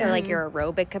 max or, like, your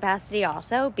aerobic capacity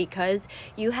also, because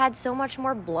you had so much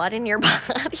more blood in your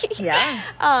body.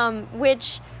 Yeah.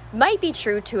 Which might be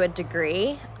true to a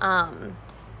degree. But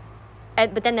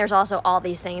then there's also all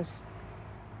these things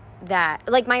that,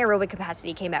 like, my aerobic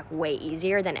capacity came back way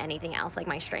easier than anything else, like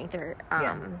my strength or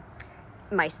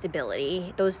my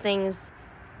stability. Those things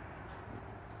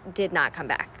did not come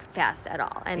back fast at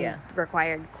all and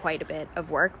required quite a bit of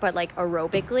work. But, like,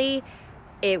 aerobically,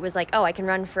 it was like, oh, I can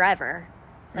run forever.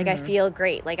 Like, I feel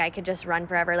great. Like, I could just run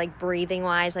forever, like, breathing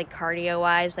wise, like, cardio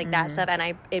wise, like, that stuff.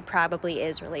 And it probably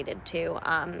is related to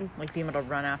like being able to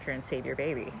run after and save your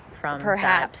baby from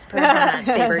perhaps that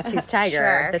saber-toothed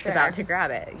tiger that's about to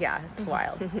grab it. Yeah, it's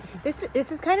wild.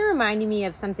 This is kind of reminding me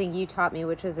of something you taught me,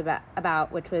 which was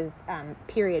which was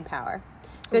period power.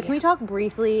 So can we talk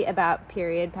briefly about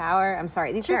period power? I'm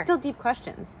sorry, these are still deep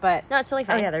questions, but no, it's totally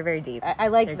fine. Oh yeah, they're very deep. I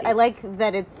like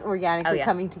that it's organically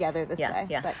coming together this way.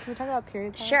 Yeah. But can we talk about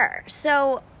period power? Sure.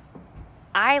 So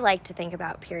I like to think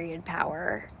about period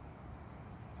power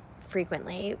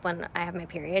frequently when I have my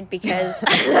period because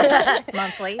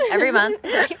Monthly, every month.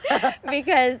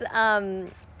 because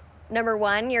number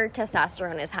one, your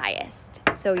testosterone is highest,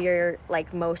 so you're,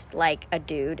 like, most like a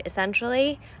dude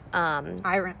essentially.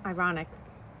 Ironic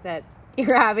that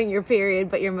you're having your period,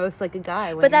 but you're most like a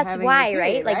guy. But that's why,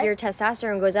 right? Like, your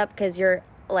testosterone goes up because you're,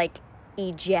 like,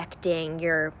 ejecting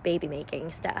your baby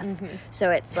making stuff. So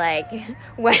it's like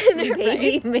when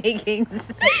Baby making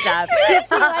stuff. Teach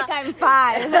me like I'm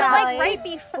 5. But, like, right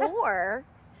before,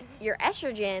 your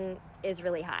estrogen is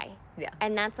really high. Yeah.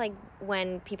 And that's, like,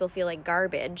 when people feel like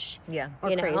garbage. Yeah.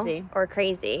 Or crazy. Or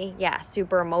crazy. Yeah.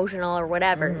 Super emotional or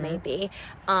whatever it may be.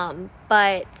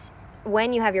 But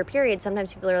when you have your period,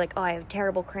 sometimes people are like, oh, I have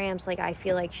terrible cramps. Like, I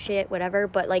feel like shit, whatever.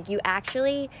 But, like, you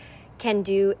actually can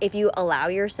do, if you allow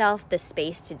yourself the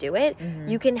space to do it,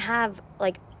 you can have,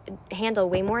 like, handle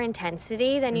way more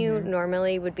intensity than you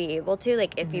normally would be able to.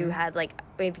 Like, if you had, like,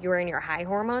 if you were in your high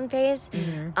hormone phase.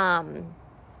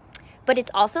 But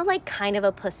it's also, like, kind of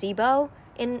a placebo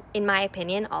in my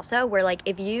opinion also, where, like,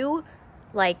 if you,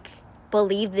 like,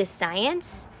 believe this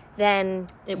science, then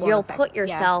you'll put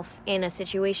yourself in a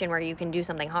situation where you can do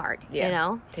something hard, you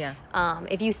know? Yeah.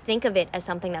 If you think of it as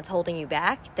something that's holding you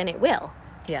back, then it will.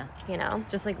 Yeah. You know?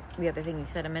 Just like the other thing you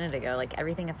said a minute ago, like,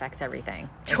 everything affects everything.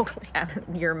 Totally.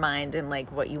 Your mind and,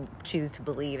 like, what you choose to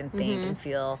believe and think and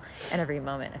feel, and every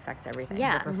moment affects everything.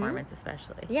 Yeah. Your performance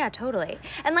especially. Yeah, totally.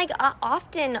 And, like,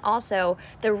 often also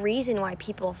the reason why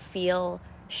people feel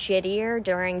shittier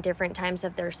during different times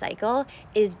of their cycle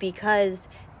is because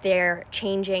they're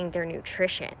changing their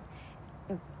nutrition,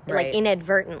 like,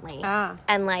 inadvertently,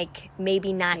 and, like,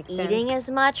 maybe not eating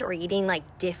as much or eating, like,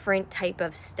 different type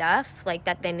of stuff like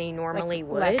that than they normally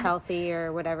would, less healthy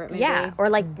or whatever it may be. or,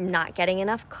 like, not getting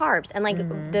enough carbs. And, like,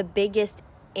 the biggest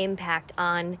impact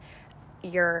on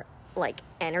your, like,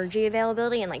 energy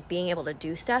availability and, like, being able to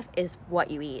do stuff is what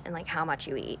you eat and, like, how much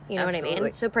you eat, you know what I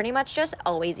mean? So pretty much just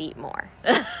always eat more.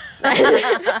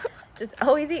 Just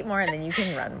always eat more, and then you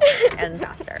can run more and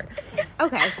faster.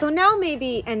 Okay, so now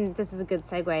maybe, and this is a good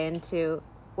segue into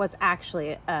what's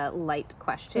actually a light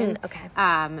question.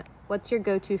 Okay. What's your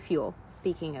go-to fuel,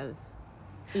 speaking of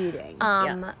eating?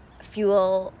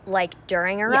 Fuel, like,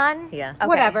 during a run? Yeah. Okay.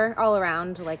 Whatever, all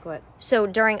around, like what? So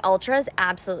during ultras,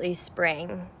 absolutely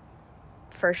spring,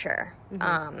 for sure.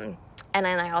 And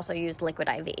then I also use liquid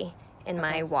IV in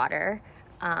my water.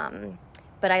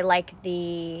 But I like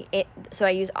so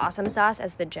I use Awesome Sauce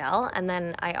as the gel, and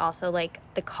then I also like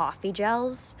the coffee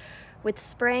gels with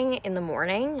spring in the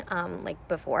morning, like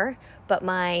before, but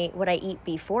what I eat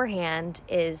beforehand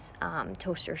is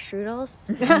toaster strudels.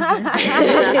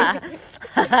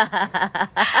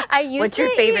 What's your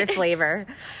favorite flavor?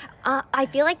 I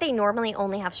feel like they normally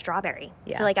only have strawberry.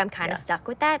 Yeah. So, like, I'm kind of stuck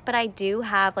with that. But I do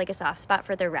have, like, a soft spot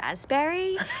for the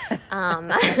raspberry. Isn't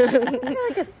there,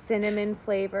 like, a cinnamon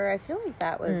flavor? I feel like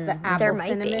that was the apple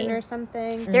cinnamon or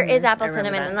something. There is apple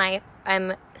cinnamon, and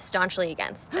I'm staunchly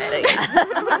against it.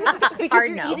 Because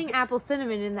you're eating apple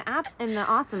cinnamon in the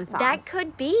awesome sauce. That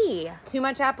could be. Too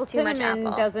much cinnamon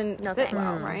doesn't sit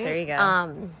well, right? There you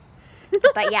go.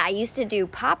 But, yeah, I used to do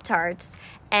Pop-Tarts.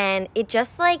 And it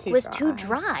just, like, was too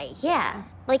dry. Yeah.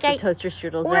 Like, so toaster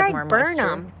strudels or have I more burn moisture.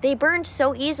 them. They burned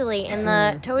so easily in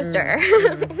the toaster.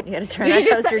 You got to turn that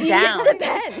toaster down.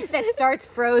 That starts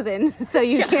frozen, so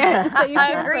you can't. So you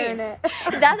can't burn it.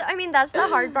 That's the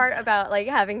hard part about, like,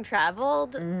 having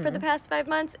traveled for the past 5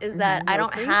 months is that I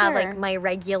don't have, like, my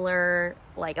regular,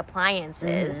 like,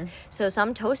 appliances. So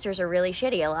some toasters are really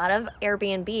shitty. A lot of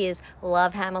Airbnbs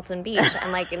love Hamilton Beach,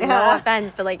 and, like, no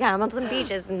offense, but, like, Hamilton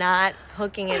Beach is not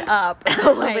hooking it up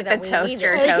the way with that the we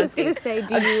toaster need it. I was going to say,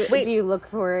 Wait. do you look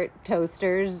for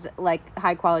toasters, like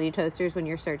high quality toasters, when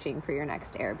you're searching for your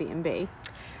next Airbnb?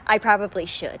 I probably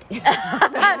should. but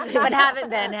haven't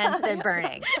been, hence they're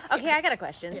burning. Okay, I got a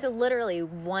question. So literally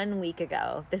 1 week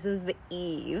ago, this was the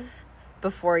eve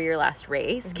before your last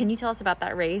race. Can you tell us about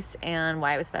that race and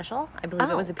why it was special? I believe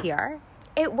it was a PR.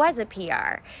 It was a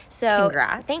PR. So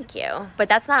Congrats. Thank you. But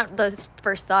that's not the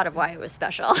first thought of why it was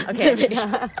special. Okay,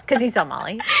 because you saw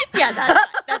Molly. Yeah,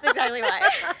 that's exactly why.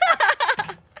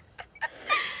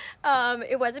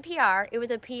 It was a PR. It was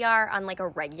a PR on, like, a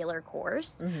regular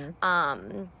course,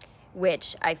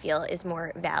 which I feel is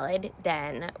more valid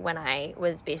than when I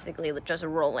was basically just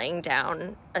rolling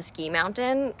down a ski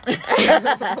mountain.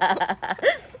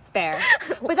 Fair.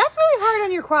 But that's really hard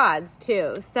on your quads,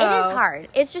 too. So It is hard.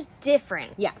 It's just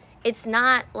different. Yeah. It's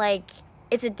not, like...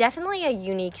 It's definitely a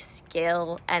unique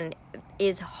skill and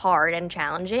is hard and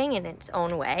challenging in its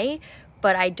own way,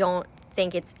 but I don't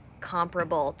think it's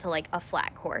comparable to, like, a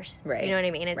flat course. Right. You know what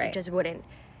I mean? It just wouldn't.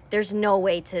 There's no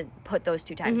way to put those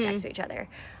two times next to each other.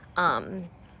 You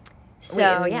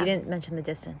didn't mention the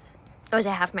distance. It was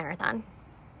a half marathon.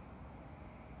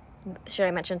 Should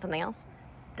I mention something else?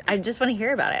 I just want to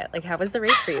hear about it. Like, how was the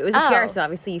race for you? It was a PR, so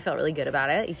obviously you felt really good about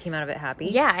it. You came out of it happy.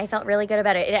 Yeah, I felt really good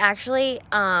about it. It actually,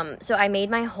 so I made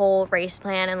my whole race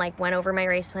plan and, like, went over my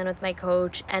race plan with my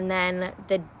coach. And then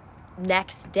the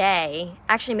next day,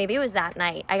 actually, maybe it was that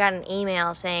night, I got an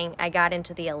email saying I got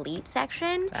into the elite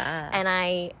section. And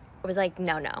I was like,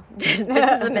 no, this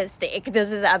is a mistake.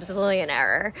 This is absolutely an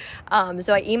error.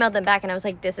 So I emailed them back and I was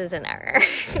like, this is an error.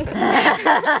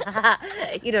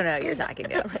 You don't know what you're talking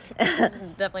to. This is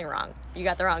definitely wrong. You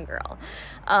got the wrong girl.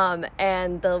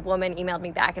 And the woman emailed me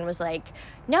back and was like,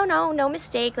 no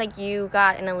mistake. Like, you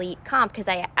got an elite comp because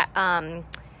I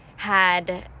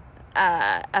had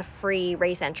a free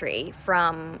race entry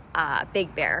from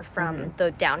Big Bear from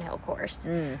the downhill course.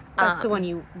 That's the one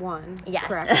you won. Yes.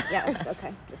 Correct. Yes.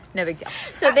 Okay. Just No big deal.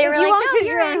 So they if were you like, won't no, toot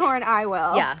you're your own horn, I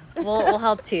will. Yeah, we'll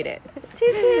help toot it.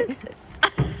 Toot toot.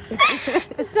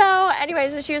 So anyway,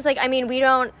 so she was like, I mean, we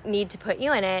don't need to put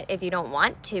you in it if you don't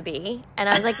want to be. And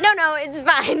I was like, no, it's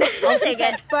fine. I'll take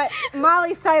it. But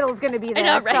Molly Seidel's going to be there,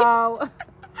 know, right? so...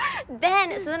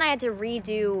 Then I had to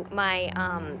redo my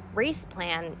race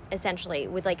plan essentially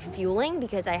with, like, fueling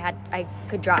because I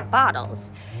could drop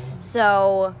bottles.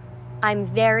 So I'm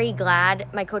very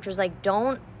glad my coach was like,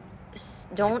 don't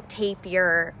tape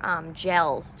your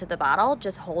gels to the bottle.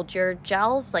 Just hold your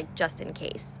gels, like, just in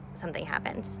case something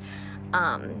happens.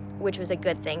 Which was a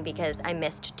good thing because I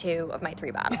missed 2 of my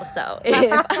 3 bottles. So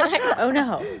Oh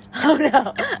no.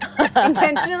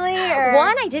 Intentionally? Or?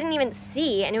 One I didn't even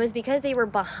see, and it was because they were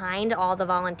behind all the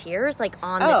volunteers, like,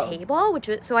 on the table.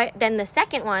 Then the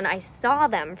second one, I saw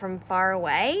them from far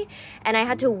away, and I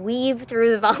had to weave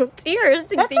through the volunteers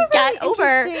to get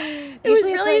over. It was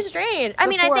really strange. I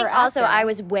mean, I think also I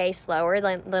was way slower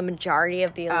than the majority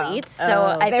of the elites, so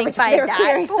I think by that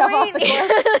off the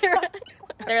course.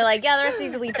 They're like, yeah, the rest of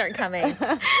these elites aren't coming.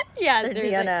 Yeah, They're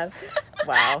seriously. DNF.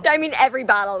 Wow. I mean, every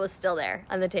bottle was still there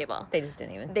on the table. They just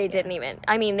didn't even. They didn't even.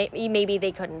 I mean, maybe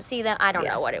they couldn't see them. I don't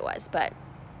know what it was, but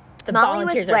The Molly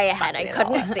was volunteers are way ahead. I fucking it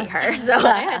couldn't all. see her, so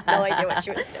I had no idea what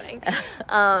she was doing.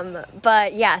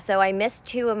 But yeah, so I missed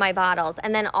 2 of my bottles,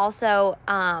 and then also,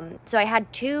 so I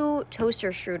had 2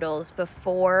 toaster strudels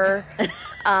before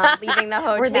leaving the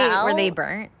hotel. Were they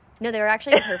burnt? No, they were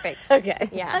actually perfect. Okay.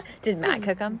 Yeah. Did Matt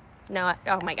cook them? No.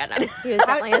 Oh my god, no. He was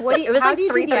definitely. It was how like do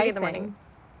you do the 3:30 in the icing? morning.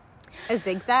 a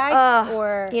zigzag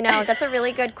or that's a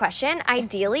really good question.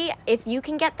 Ideally, if you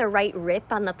can get the right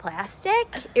rip on the plastic,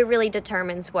 it really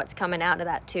determines what's coming out of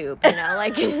that tube.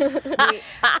 Like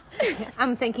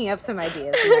I'm thinking up some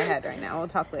ideas in my head right now. We'll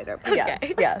talk later. But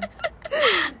Okay. Yeah.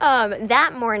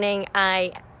 That morning,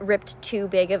 I ripped too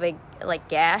big of a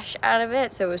gash out of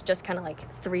it, so it was just kind of like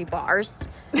 3 bars.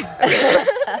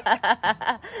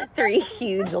 3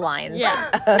 huge lines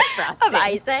of frosting.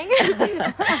 icing.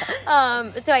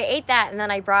 So I ate that, and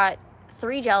then I brought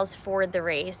 3 gels for the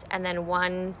race, and then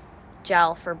 1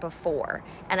 gel for before.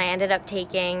 And I ended up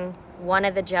taking one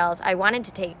of the gels. I wanted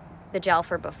to take the gel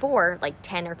for before, like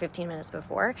 10 or 15 minutes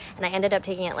before, and I ended up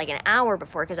taking it like an hour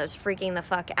before because I was freaking the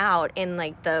fuck out in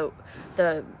like the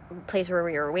place where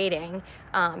we were waiting,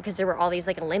 because there were all these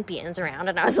like Olympians around,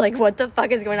 and I was like, what the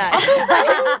fuck is going on?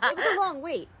 it was a long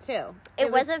wait too. It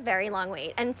was a very long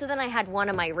wait, and so then I had one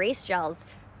of my race gels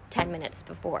 10 minutes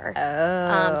before.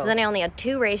 So then I only had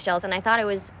 2 race gels, and I thought it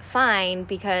was fine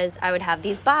because I would have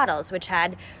these bottles which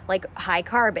had like high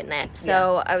carb in it,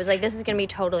 so I was like, this is gonna be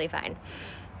totally fine.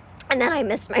 And then I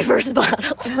missed my first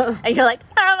bottle. And you're like,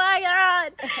 oh my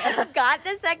God. Got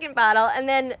the second bottle, and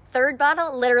then third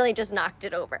bottle literally just knocked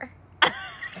it over. And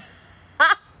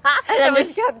then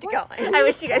just kept going. I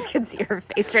wish you guys could see her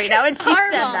face right now when she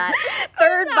said that.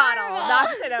 Third bottle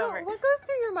knocks it over. What goes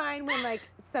through your mind when like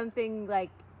something like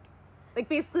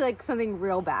basically like something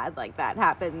real bad like that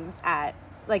happens at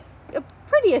like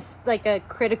a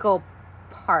critical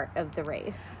part of the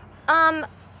race?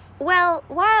 Well,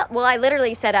 I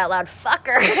literally said out loud,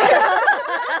 "Fucker,"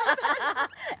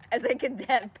 as I could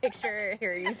picture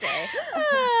hear you say.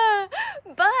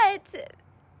 But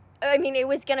I mean, it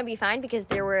was gonna be fine because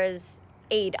there was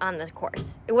aid on the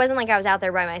course. It wasn't like I was out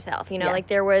there by myself. Like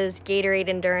there was Gatorade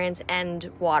Endurance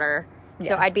and water,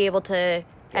 so I'd be able to.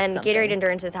 And something. Gatorade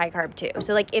Endurance is high carb too,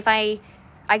 so like if I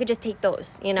could just take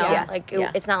those.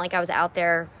 It's not like I was out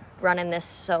there running this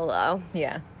solo.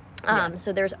 Yeah.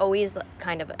 So there's always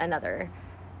kind of another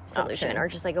solution option, or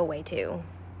just like a way to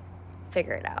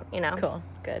figure it out, Cool.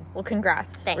 Good. Well,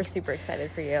 congrats. Thanks. We're super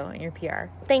excited for you and your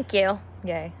PR. Thank you.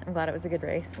 Yay. I'm glad it was a good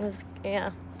race. It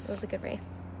was a good race.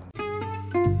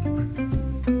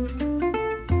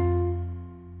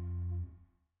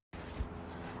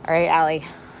 All right, Allie,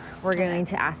 we're going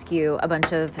to ask you a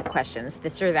bunch of questions,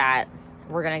 this or that.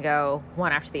 We're going to go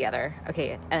one after the other.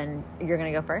 Okay, and you're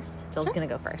going to go first? Jill's going to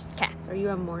go first. Okay. So are you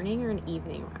a morning or an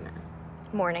evening runner?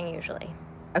 Morning, usually.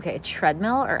 Okay,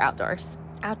 treadmill or outdoors?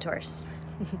 Outdoors.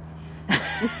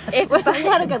 We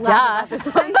had a good laugh about this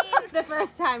one the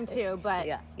first time, too, but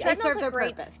they serve their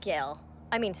purpose. Skill.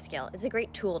 It's a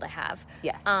great tool to have.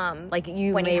 Yes. Like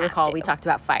you may recall, we talked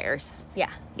about fires. Yeah.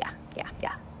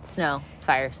 Snow,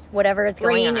 fires. Whatever is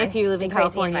going on. Rain if you live in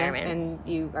California environment. and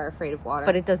you are afraid of water.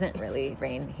 But it doesn't really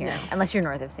rain here, unless you're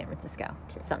north of San Francisco.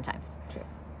 True. Sometimes. True.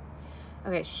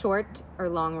 Okay, short or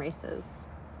long races?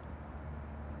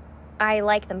 I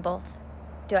like them both.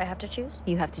 Do I have to choose?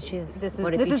 You have to choose. This is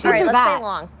All right, this let's or that. say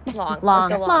long. Long. Long.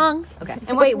 Let's go long. Okay.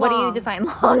 And wait, what's what do you long? define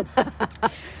long?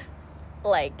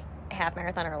 Like half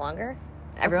marathon or longer?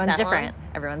 Everyone's Is that different. long?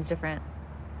 Everyone's different.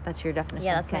 That's your definition.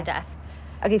 Yeah, that's my def.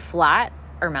 Okay, flat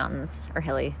or mountains or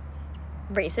hilly?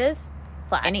 Races?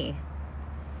 Flat. Any.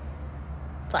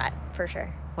 Flat, for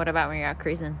sure. What about when you're out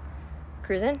cruising?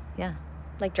 Cruising? Yeah.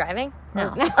 Like driving?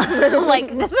 No. Like,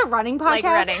 this is a running podcast? Like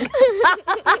running.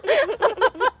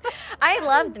 I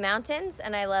love the mountains,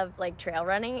 and I love, like, trail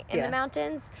running in the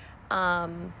mountains. I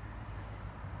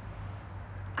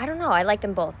don't know. I like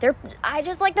them both. I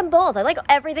just like them both. I like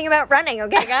everything about running,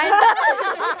 okay, guys?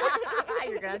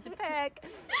 You're going to have to pick.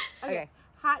 Okay.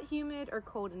 Hot, humid, or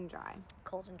cold and dry?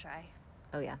 Cold and dry.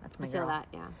 Oh, yeah. That's my I feel girl. that,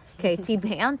 yeah. Okay, team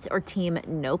pants or team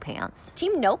no pants?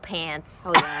 Team no pants.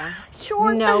 Oh, yeah.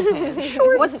 Shorts. No pants.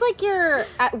 Shorts. What's like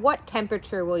at what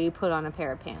temperature will you put on a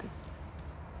pair of pants?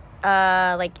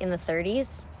 Like in the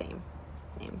 30s. Same.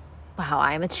 Wow,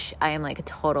 I am like a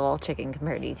total chicken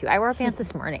compared to you two. I wore pants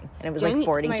this morning, and it was like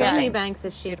 40 Jenny something. Banks,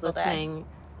 if she's listening,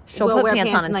 She'll will put wear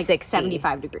pants on in like 60.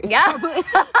 75 degrees. Yeah.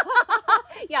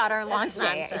 Yeah, on our launch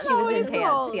day. Nonsense. She was in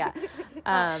Cold. pants.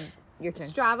 Yeah. Your turn.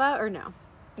 Strava or no?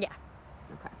 Yeah.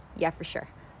 Okay. Yeah, for sure.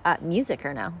 Music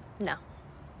or no? No.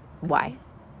 Why?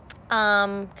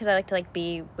 Because I like to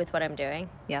be with what I'm doing.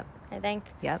 Yep. I think.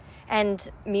 Yep. And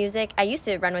music, I used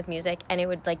to run with music, and it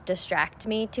would distract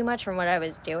me too much from what I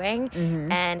was doing.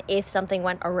 Mm-hmm. And if something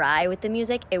went awry with the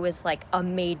music, it was a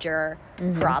major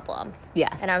problem. Yeah.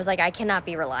 And I was like, I cannot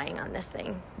be relying on this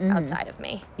thing outside of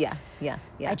me. Yeah.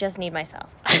 I just need myself.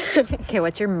 Okay,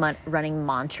 what's your running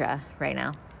mantra right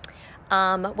now?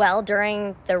 Well,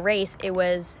 during the race, it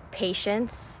was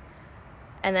patience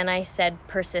and then I said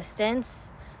persistence,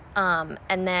 and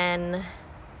then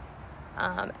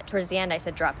towards the end I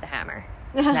said drop the hammer.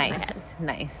 Nice.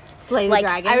 Slay the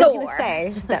dragon. I was going to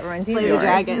say, that reminds me of Slay the yours.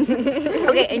 dragon.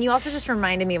 Okay, and you also just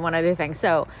reminded me of one other thing.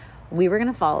 So we were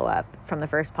going to follow up from the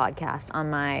first podcast on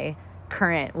my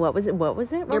current, what was it?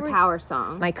 Your power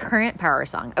song. My current power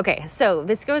song. Okay, so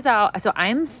this goes out. So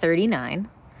I'm 39.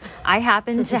 I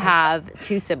happen to have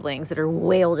 2 siblings that are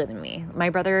way older than me. My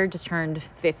brother just turned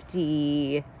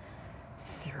 53.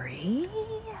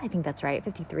 I think that's right.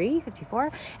 53,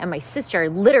 54. And my sister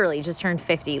literally just turned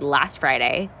 50 last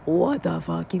Friday. What the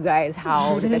fuck, you guys?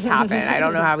 How did this happen? I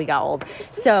don't know how we got old.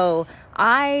 So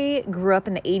I grew up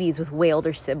in the 80s with way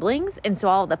older siblings. And so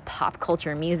all the pop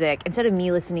culture music, instead of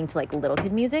me listening to like little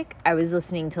kid music, I was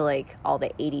listening to like all the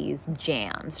 80s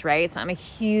jams, right? So I'm a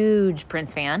huge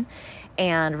Prince fan.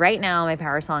 And right now, my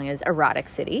power song is Erotic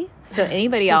City. So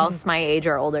anybody else my age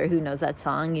or older who knows that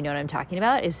song, you know what I'm talking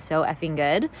about. It's so effing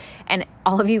good. And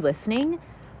all of you listening,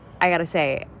 I got to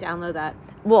say. Download that.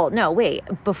 Well, no, wait.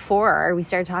 Before we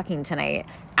started talking tonight,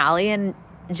 Allie and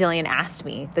Jillian asked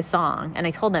me the song. And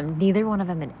I told them neither one of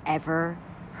them had ever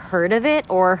heard of it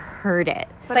or heard it.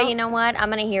 But you know what? I'm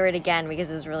going to hear it again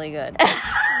because it was really good.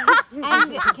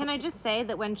 And can I just say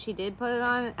that when she did put it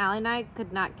on, Allie and I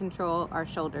could not control our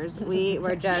shoulders. We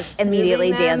were just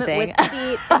immediately moving them dancing with the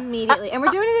feet immediately. And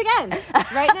we're doing it again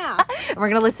right now. We're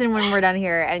going to listen when we're done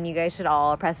here, and you guys should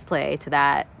all press play to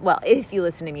that. Well, if you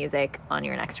listen to music on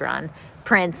your next run.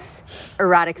 Prince,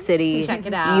 Erotic City. Check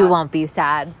it out. You won't be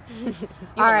sad.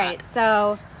 All right.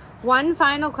 So one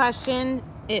final question.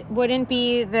 It wouldn't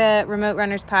be the Remote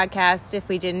Runners podcast if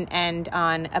we didn't end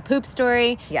on a poop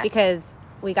story. Yes. Because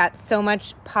we got so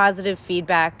much positive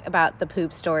feedback about the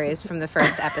poop stories from the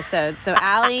first episode. So,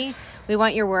 Allie, we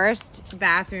want your worst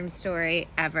bathroom story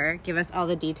ever. Give us all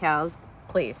the details.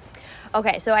 Please.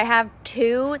 Okay, so I have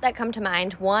 2 that come to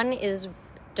mind. One is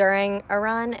during a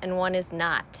run, and one is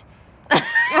not.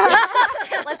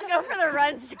 Let's go for the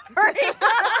run story.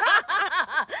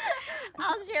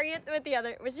 I'll share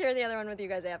the other one with you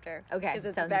guys after. Okay,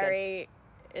 because sounds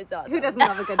it's awesome. Who doesn't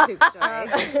love a good poop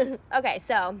story? Okay,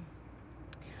 so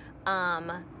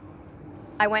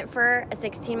I went for a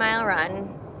 16-mile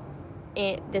run.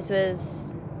 This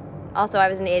was also, I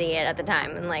was an idiot at the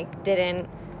time and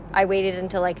I waited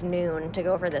until like noon to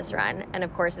go for this run, and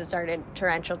of course it started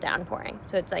torrential downpouring,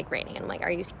 so it's like raining. I'm like,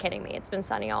 are you kidding me? It's been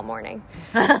sunny all morning.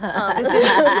 This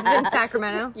is in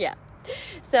Sacramento? Yeah.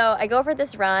 So I go for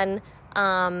this run.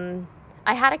 I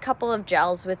had a couple of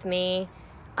gels with me,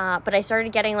 but I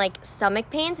started getting like stomach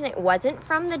pains, and it wasn't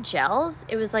from the gels.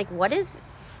 It was like,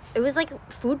 it was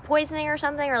like food poisoning or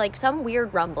something, or like some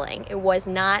weird rumbling. It was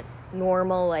not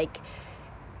normal, like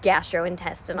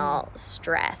gastrointestinal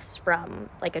stress from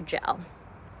like a gel.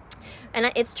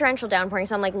 And it's torrential downpouring,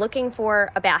 so I'm like looking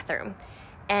for a bathroom,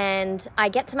 and I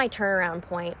get to my turnaround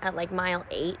point at like mile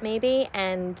 8 maybe,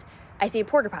 and I see a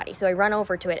porta potty, so I run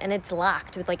over to it, and it's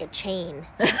locked with like a chain.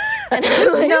 And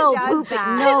No does pooping.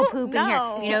 that? No pooping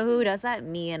No. here. You know who does that?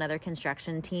 Me and other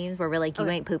construction teams, where we're like, you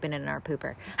ain't pooping in our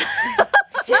pooper.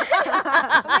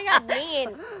 oh my god,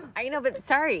 mean. I know, but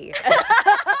sorry.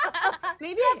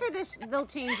 Maybe after this, they'll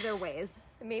change their ways.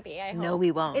 Maybe, I hope. No,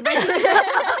 we won't. It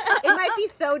might be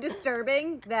so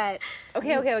disturbing that...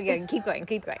 Okay. Keep going.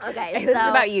 Okay, This is so-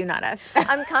 about you, not us.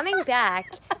 I'm coming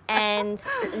back, and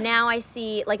now I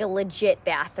see like a legit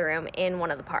bathroom in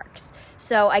one of the parks.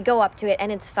 So I go up to it,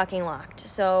 and it's fucking locked.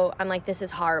 So I'm like, this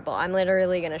is horrible. I'm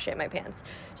literally gonna shit my pants.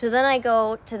 So then I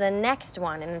go to the next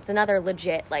one, and it's another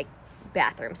legit like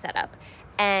bathroom setup,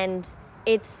 and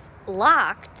it's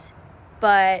locked,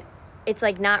 but it's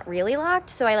like not really locked.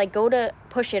 So I like go to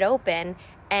push it open,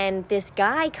 and this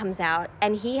guy comes out,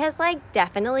 and he has like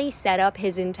definitely set up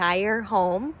his entire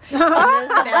home in this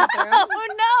bathroom.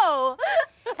 Oh,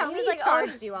 no. Tell me he like,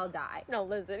 charged you, I'll die. No,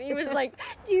 listen. He was like,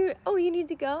 you need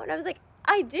to go? And I was like,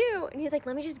 I do. And he's like,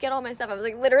 let me just get all my stuff. I was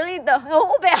like, literally the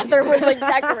whole bathroom was like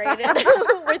decorated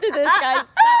with this guy's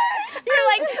stuff. You're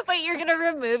like, wait, you're going to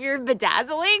remove your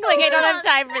bedazzling? Like, I don't have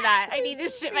time for that. I need to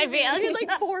shit my pants. There's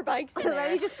like 4 bikes in Let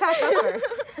there. me just pack up first.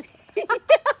 I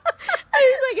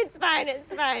was like,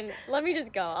 it's fine. Let me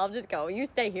just go. I'll just go. You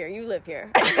stay here. You live here.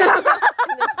 In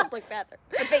this public bathroom.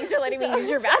 But thanks for letting me use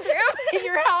your bathroom in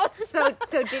your house. So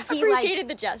did he Appreciated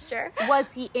the gesture.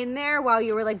 was he in there while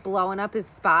you were like blowing up his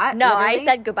spot? No, literally? I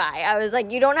said goodbye. I was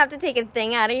like, you don't have to take a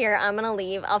thing out of here. I'm going to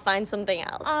leave. I'll find something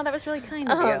else. Oh, that was really kind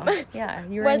of you. Yeah,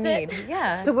 you were Was in it? need.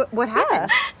 Yeah. So what happened?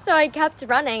 So I kept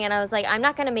running, and I was like, I'm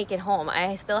not going to make it home.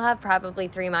 I still have probably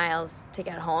 3 miles to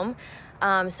get home.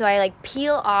 So I like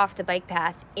peel off the bike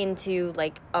path into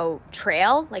like a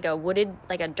trail, like a wooded,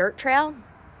 like a dirt trail.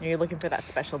 You're looking for that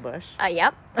special bush.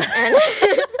 Yep. And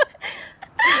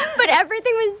but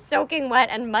everything was soaking wet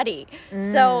and muddy.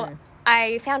 So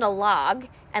I found a log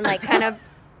and like kind of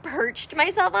perched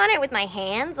myself on it with my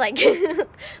hands, like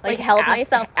held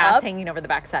myself ass up, hanging over the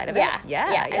backside of it.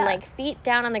 Yeah, and like feet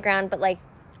down on the ground, but like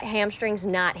hamstrings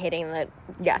not hitting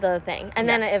the thing. And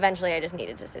then eventually I just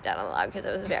needed to sit down on the log because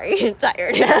I was very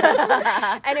tired.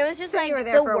 And it was just like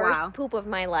the worst poop of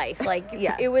my life. Like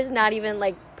it was not even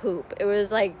like poop. It was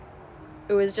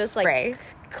just spray. Like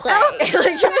clay. Like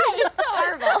it was just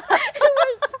horrible. It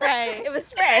was spray. It was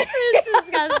spray. It was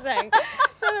disgusting.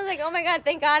 So I was like, oh my God,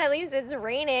 thank God at least it's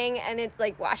raining and it's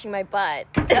like washing my butt.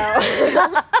 So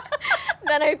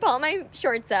then I pull my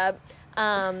shorts up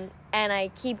and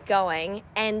I keep going,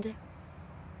 and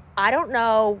I don't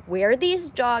know where these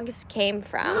dogs came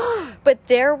from, but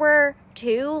there were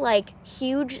 2 like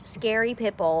huge scary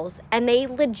pit bulls, and they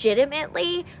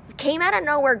legitimately came out of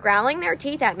nowhere growling their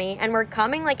teeth at me and were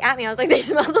coming like at me. I was like, they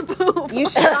smell the poop. You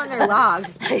shit on their log.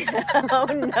 Oh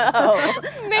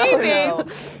no. Maybe. Oh, no.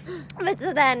 But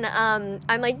so then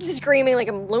I'm like screaming like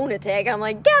a lunatic. I'm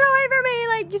like, get away from me,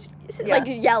 like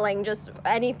yelling just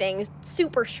anything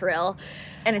super shrill.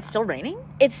 And it's still raining?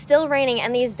 It's still raining,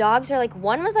 and these dogs are like,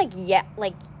 one was like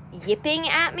yipping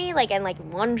at me, like, and like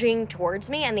lunging towards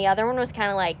me, and the other one was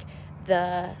kind of like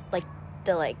the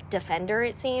defender,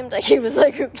 it seemed like he was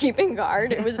like keeping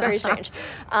guard. It was very strange.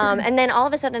 And then all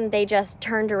of a sudden they just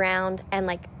turned around and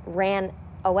like ran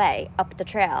away up the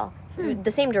trail,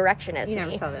 the same direction as me. You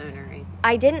never saw the owner, right?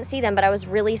 I didn't see them, but I was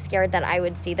really scared that I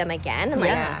would see them again. And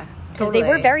Yeah. because they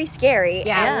were very scary.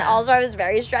 Yeah. And also I was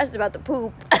very stressed about the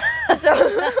poop. So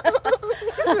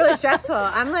This is really stressful.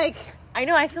 I'm like, I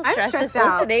know, I feel I'm stressed just stressed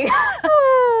out. listening.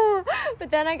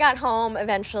 but then I got home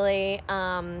eventually,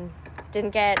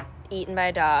 didn't get eaten by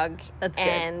a dog. That's good.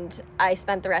 And I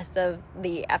spent the rest of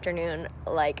the afternoon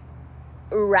like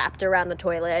wrapped around the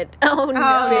toilet. Oh no.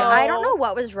 I don't know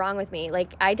what was wrong with me.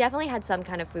 Like, I definitely had some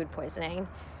kind of food poisoning.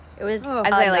 It was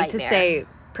As I like to say,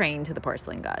 praying to the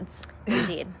porcelain gods.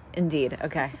 Indeed. Indeed.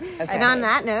 Okay. and on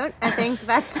that note, I think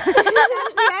that's the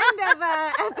end of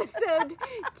episode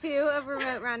 2 of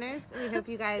Remote Runners. We hope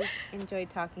you guys enjoyed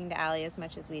talking to Allie as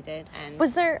much as we did. And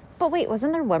wasn't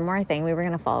there one more thing we were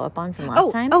going to follow up on from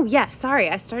last time? Oh, yeah. Sorry.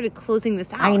 I started closing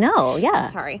this out. I know. Yeah.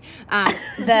 I'm sorry. We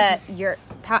did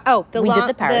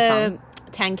the marathon.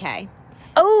 10K.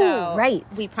 Oh, So right.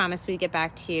 We promised we'd get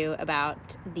back to you about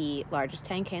the largest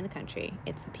 10K in the country.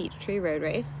 It's the Peachtree Road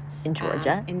Race In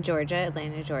Georgia.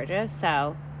 Atlanta, Georgia.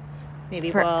 So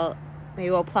maybe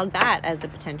we'll plug that as a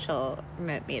potential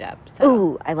remote meetup. So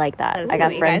Ooh, I like that. I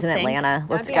got friends in Atlanta.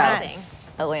 Let's go.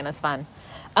 Atlanta's fun.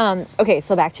 Okay,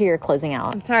 so back to your closing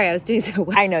out. I'm sorry, I was doing so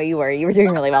well. I know you were. You were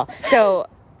doing really well. So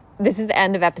this is the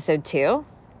end of episode 2.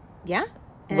 Yeah.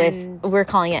 We're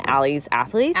calling it Allie's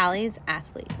Athletes. Allie's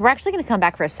Athletes. We're actually going to come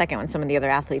back for a second when some of the other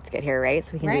athletes get here, right?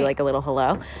 So we can do like a little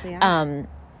hello. Yeah.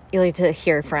 You'll get to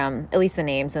hear from at least the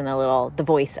names and the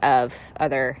voice of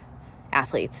other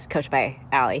athletes coached by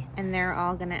Allie. And they're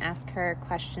all going to ask her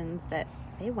questions that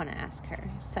they want to ask her.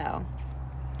 So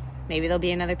maybe there'll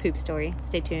be another poop story.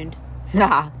 Stay tuned.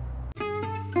 Nah.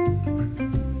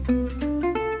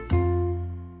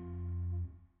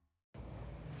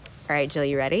 All right, Jill,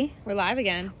 you ready? We're live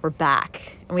again. We're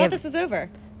back. And I thought this was over.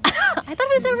 I thought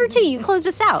it was over too. You closed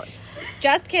us out.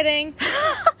 Just kidding.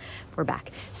 We're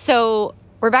back. So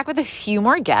we're back with a few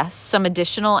more guests, some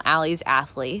additional Allie's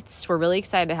Athletes. We're really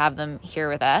excited to have them here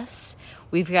with us.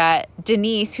 We've got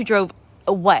Denise, who drove,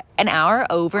 an hour?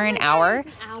 Over an hour?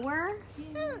 An hour?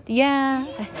 Yeah.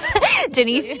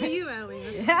 Denise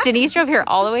drove here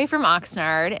all the way from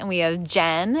Oxnard, and we have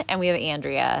Jen and we have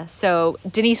Andrea. So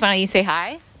Denise, why don't you say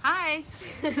hi? Hi.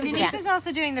 Denise is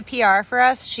also doing the PR for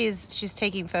us. She's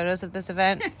taking photos of this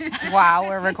event while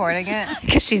we're recording it.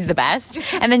 Because she's the best.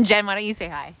 And then Jen, why don't you say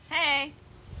hi? Hey.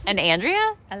 And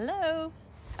Andrea? Hello.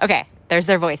 Okay, there's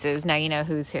their voices. Now you know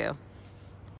who's who.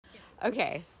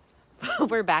 Okay,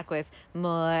 we're back with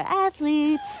more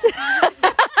athletes.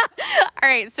 All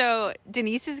right, so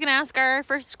Denise is going to ask our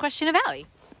first question of Allie.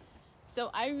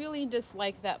 So I really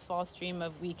dislike that false dream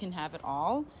of we can have it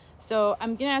all. So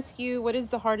I'm going to ask you, what is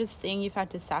the hardest thing you've had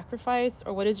to sacrifice,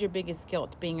 or what is your biggest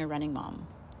guilt being a running mom?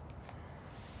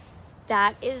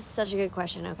 That is such a good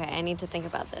question. Okay, I need to think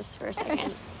about this for a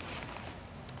second.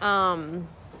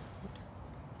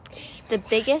 The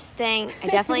biggest thing, I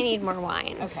definitely need more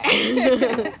wine.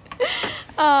 Okay.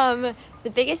 The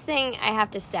biggest thing I have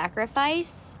to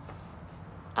sacrifice,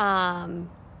 I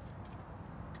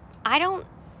don't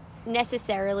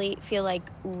necessarily feel like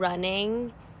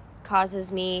running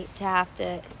causes me to have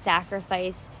to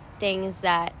sacrifice things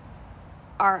that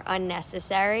are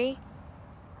unnecessary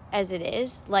as it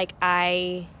is. Like,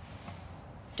 I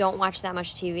don't watch that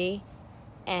much TV,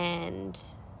 and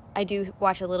I do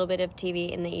watch a little bit of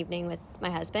TV in the evening with my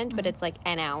husband, but it's like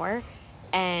an hour,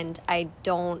 and I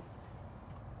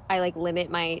like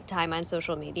limit my time on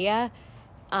social media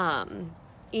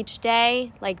each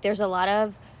day. Like, there's a lot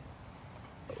of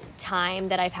time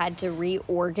that I've had to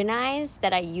reorganize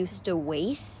that I used to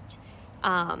waste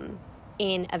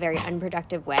in a very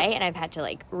unproductive way, and I've had to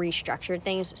like restructure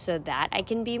things so that I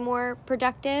can be more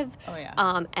productive. Oh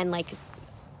yeah. And like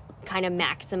kind of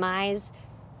maximize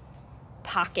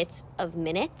pockets of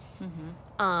minutes.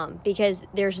 Because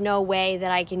there's no way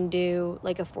that I can do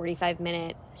like a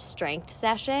 45-minute strength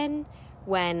session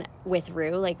when with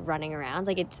Rue like running around.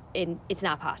 Like it's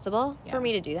not possible for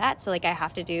me to do that. So like I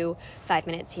have to do 5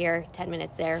 minutes here, 10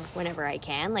 minutes there, whenever I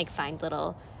can, like find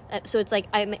little so it's like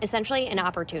I'm essentially an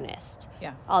opportunist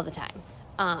all the time.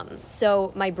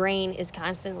 So my brain is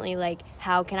constantly like,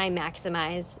 how can I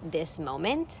maximize this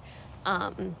moment?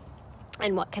 And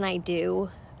what can I do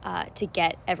to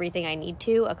get everything I need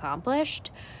to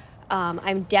accomplished?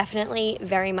 I'm definitely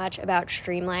very much about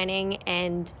streamlining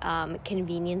and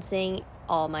conveniencing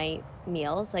all my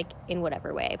meals, like in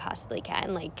whatever way I possibly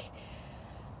can. Like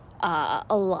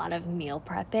a lot of meal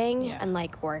prepping and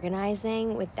like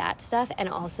organizing with that stuff. And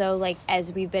also like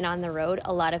as we've been on the road,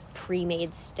 a lot of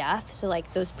pre-made stuff. So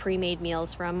like those pre-made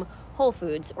meals from Whole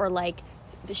Foods or like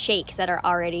the shakes that are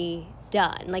already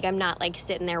done. Like I'm not like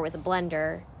sitting there with a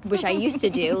blender, which I used to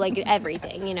do, like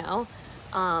everything, you know.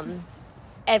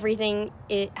 Everything,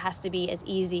 it has to be as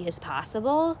easy as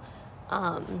possible.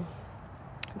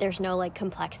 There's no like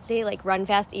complexity, like run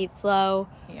fast, eat slow.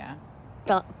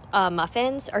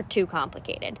 Muffins are too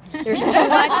complicated. There's too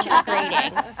much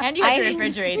grating. And you have to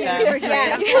refrigerate them.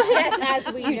 Yes,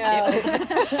 as we know.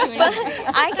 But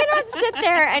I cannot sit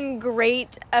there and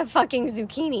grate a fucking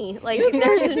zucchini. Like,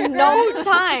 there's no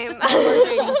time. We're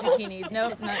grating zucchinis.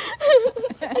 Nope, not.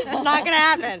 It's not going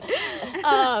to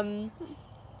happen.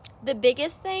 The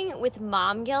biggest thing with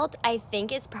mom guilt, I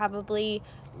think, is probably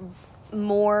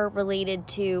more related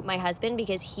to my husband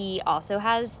because he also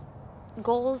has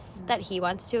goals that he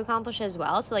wants to accomplish as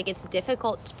well. So like it's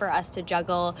difficult for us to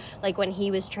juggle, like when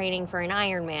he was training for an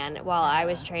Ironman while I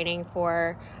was training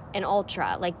for an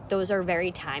ultra. Like those are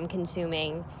very time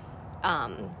consuming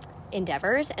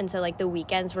endeavors, and so like the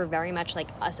weekends were very much like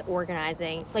us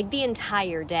organizing. Like the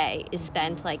entire day is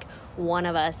spent like one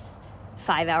of us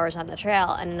 5 hours on the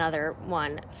trail and another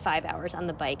one 5 hours on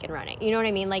the bike and running, you know what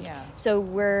I mean? Like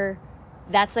so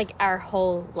that's like our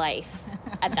whole life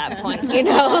at that point, you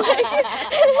know, like,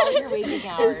 all your waking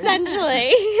hours. Essentially,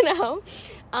 you know.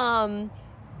 And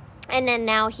then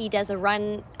now he does a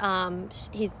run,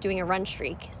 he's doing a run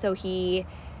streak. So he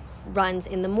runs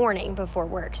in the morning before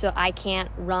work. So I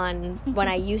can't run when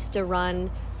I used to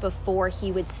run before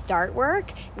he would start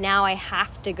work. Now I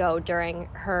have to go during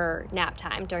her nap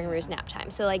time, during Rue's nap time.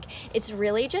 So like it's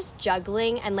really just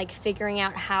juggling and like figuring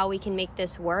out how we can make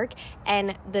this work.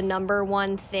 And the number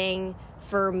one thing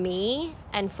for me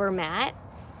and for Matt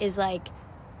is like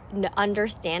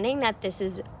understanding that this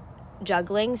is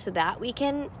juggling so that we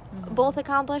can both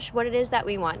accomplish what it is that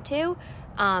we want to,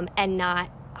 and not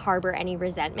harbor any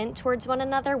resentment towards one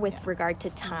another with regard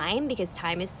to time, because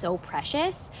time is so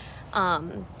precious.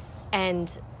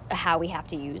 And how we have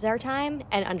to use our time,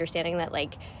 and understanding that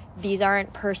like this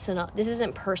isn't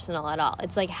personal at all.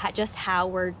 It's like just how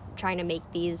we're trying to make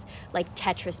these like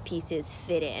Tetris pieces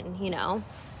fit in, you know?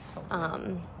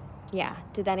 Totally. Yeah.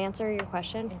 Did that answer your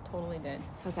question? It totally did.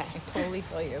 Okay. I totally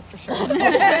feel you, for sure.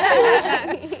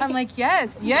 I'm like, yes,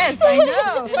 I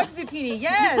know. Fuck zucchini,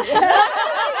 yes.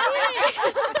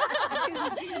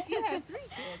 You have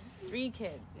 3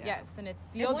 kids, yes. And it's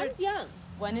the And older. one's young.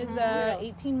 One is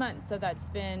 18 months, so that's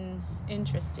been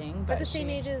interesting. But the same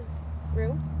age as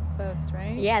Rue? Close,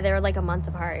 right? Yeah, they're like a month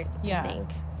apart, Yeah. I think.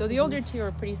 So the older two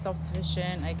are pretty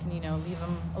self-sufficient. I can, leave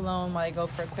them alone while I go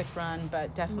for a quick run.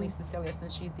 But definitely Cecilia,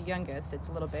 since she's the youngest, it's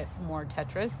a little bit more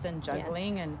Tetris and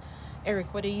juggling. And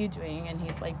Eric, what are you doing? And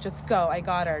he's like, just go. I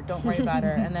got her. Don't worry about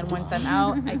her. And then once I'm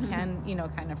out, I can,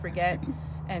 kind of forget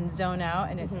and zone out.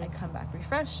 And it's I come back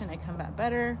refreshed and I come back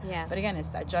better. Yeah. But again, it's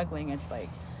that juggling. It's like...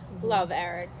 Love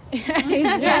Eric. Yeah,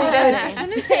 I just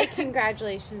want to say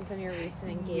congratulations on your recent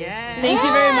engagement. Yeah. Thank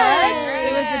you very much. Yay.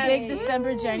 It was a big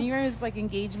December, January. It was like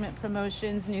engagement,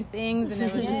 promotions, new things, and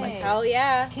it was just like, Hell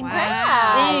yeah.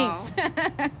 Congrats.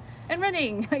 thanks. And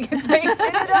running. Like, it's like,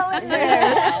 fit it all in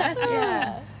there.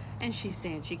 Yeah. And she's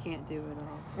saying she can't do it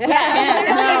all.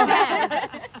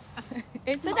 Yeah. No.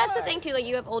 But that's the thing too. Like,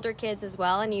 you have older kids as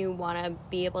well, and you want to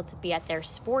be able to be at their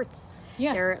sports.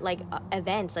 Yeah. Their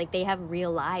events. Like, they have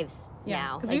real lives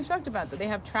now. Because Like, we've talked about that. They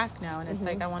have track now, and it's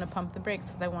like, I want to pump the brakes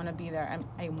because I want to be there.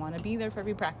 I want to be there for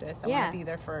every practice. I want to be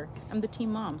there I'm the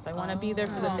team mom, so I want to be there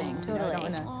for the things. Totally. You know, I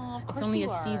don't wanna, it's only a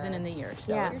season in the year,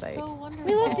 so Yeah. it's like. So wonderful.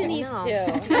 We love Denise too.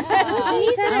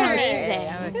 Denise is amazing.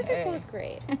 You guys are both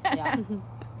great. Yeah.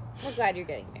 We're glad you're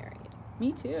getting married.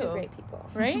 Me too. Two great people.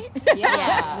 Right?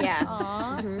 Yeah.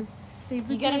 Aw. Save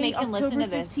the You gotta date, make him listen to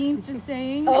this. October 15th, just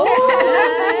saying. Oh,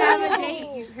 We have a date.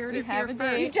 You heard We it have here a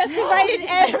first. date. just invited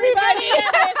everybody.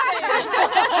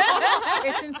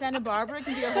 It's in Santa Barbara. It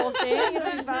can be a whole thing.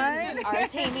 It'll be fine.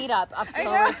 Arete meetup,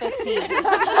 October 15th.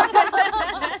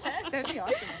 That'd be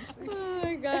awesome. Oh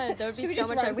my god, that would be Should we so just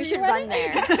much run fun. We for should your run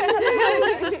there.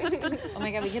 Oh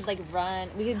my god, we could run.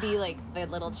 We could be the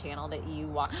little channel that you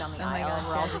walk down the my aisle, and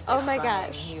we're all gosh, just Oh my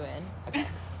running gosh. you in. Okay.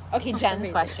 Okay, Jen's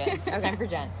question. Time for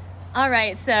Jen. All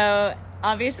right, so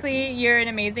obviously you're an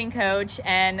amazing coach,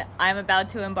 and I'm about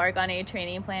to embark on a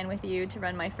training plan with you to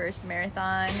run my first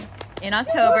marathon in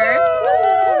October.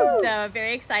 So I'm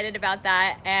very excited about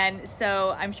that. And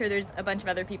so I'm sure there's a bunch of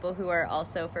other people who are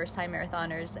also first-time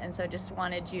marathoners, and so just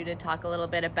wanted you to talk a little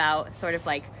bit about sort of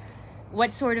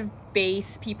what sort of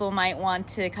base people might want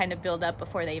to kind of build up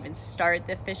before they even start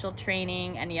the official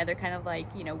training, any other kind of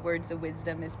words of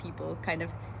wisdom as people kind of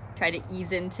try to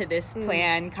ease into this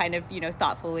plan kind of,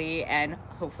 thoughtfully and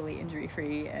hopefully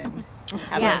injury-free and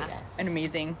have an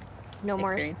amazing No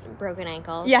more experience. broken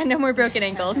ankles. Yeah, no more broken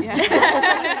ankles.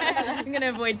 I'm going to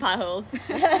avoid potholes.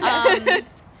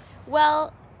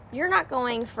 Well, you're not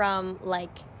going from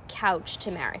couch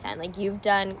to marathon. You've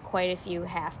done quite a few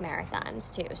half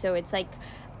marathons too. So it's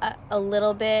a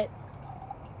little bit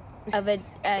of a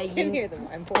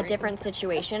different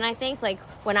situation, I think.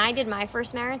 When I did my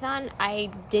first marathon,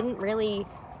 I didn't really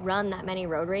run that many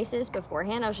road races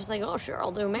beforehand. I was just oh, sure,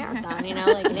 I'll do a marathon,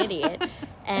 like an idiot.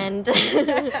 And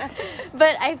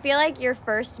but I feel like your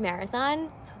first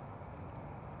marathon,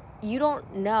 you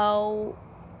don't know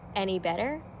any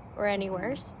better or any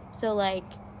worse. So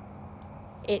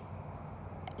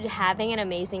having an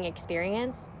amazing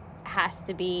experience has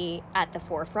to be at the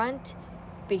forefront,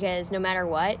 because no matter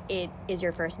what, it is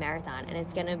your first marathon, and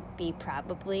it's going to be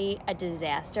probably a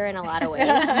disaster in a lot of ways,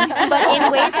 but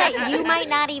in ways that you might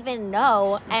not even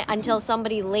know until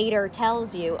somebody later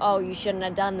tells you, oh, you shouldn't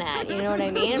have done that. You know what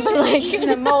I mean? Eating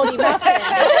a moldy muffin.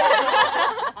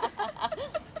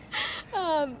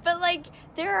 But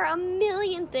there are a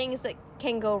million things that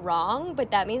can go wrong,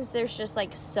 but that means there's just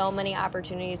so many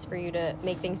opportunities for you to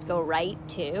make things go right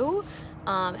too.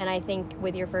 And I think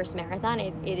with your first marathon,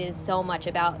 it is so much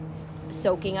about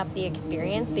soaking up the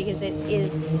experience, because it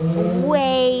is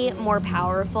way more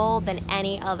powerful than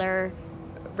any other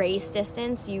race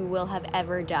distance you will have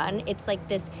ever done. It's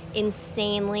this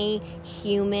insanely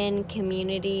human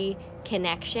community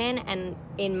connection, and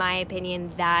in my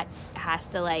opinion, that has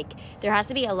to there has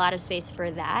to be a lot of space for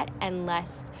that, and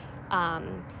less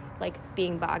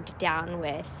being bogged down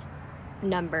with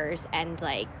numbers and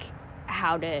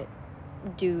how to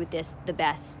do this the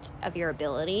best of your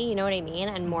ability, you know what I mean?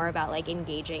 And more about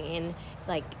engaging in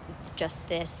just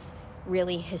this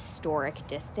really historic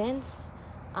distance,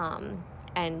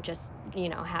 and just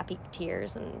happy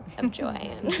tears and of joy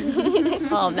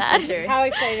and all of that. Sure. How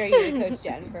excited are you to coach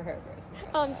Jen for her first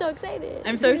marathon? Oh, I'm so excited.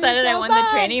 I'm so excited I so won fun.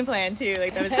 the training plan too.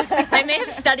 I may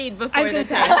have studied before the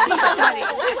test.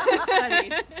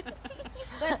 Studied.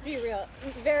 Let's be real.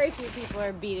 Very few people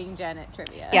are beating Jen at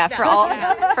trivia. Yeah,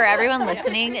 for everyone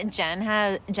listening, Jen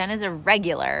is a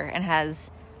regular and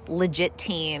has legit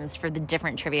teams for the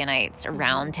different trivia nights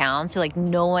around town. So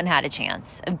no one had a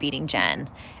chance of beating Jen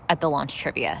at the launch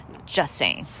trivia. Just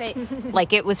saying.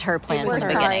 It was her plan from the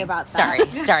beginning. Sorry about that.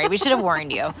 Sorry. We should have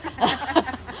warned you.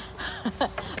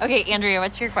 Okay, Andrea,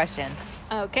 what's your question?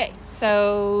 Okay,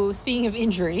 so speaking of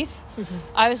injuries,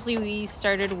 obviously we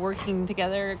started working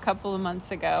together a couple of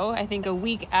months ago. I think a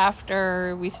week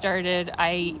after we started,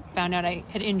 I found out I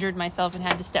had injured myself and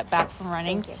had to step back from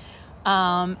running. Thank you.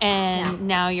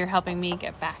 Now you're helping me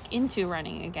get back into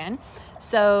running again.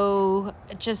 So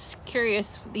just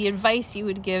curious, the advice you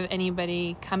would give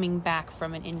anybody coming back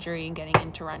from an injury and getting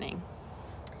into running.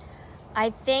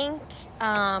 I think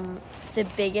the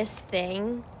biggest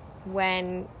thing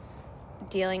when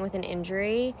dealing with an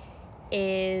injury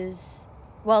is,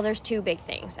 well, there's two big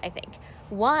things, I think.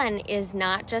 One is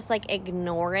not just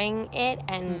ignoring it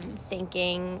and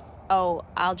thinking, oh,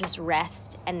 I'll just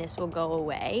rest and this will go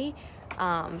away.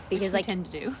 Because we like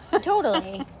tend to do.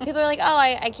 totally, people are like, oh,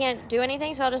 I can't do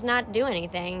anything, so I'll just not do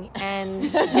anything, and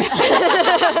that's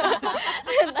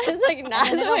like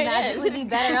not the way it is. would be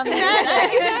better on the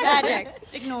Magic.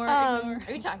 Ignore. Are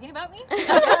you talking about me?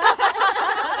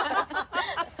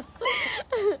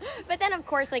 But then, of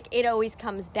course, like, it always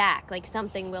comes back. Like,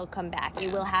 something will come back.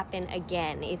 It will happen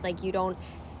again. It's like you don't,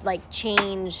 like,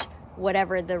 change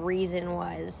whatever the reason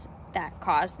was that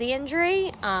caused the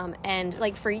injury. And,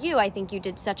 like, for you, I think you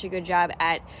did such a good job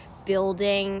at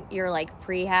building your, like,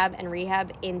 prehab and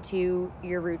rehab into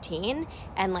your routine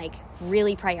and, like,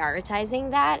 really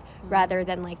prioritizing that rather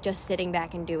than, like, just sitting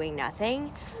back and doing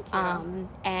nothing.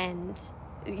 And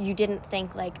you didn't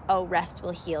think like, oh, rest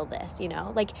will heal this, you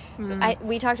know? Like,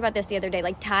 we talked about this the other day.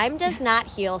 Like, time does not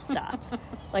heal stuff,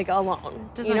 like,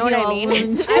 alone. Does you not know what heal I all mean?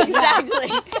 wounds.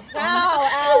 Exactly. Wow,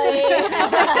 Allie.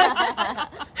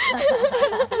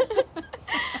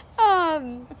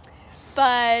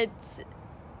 But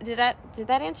did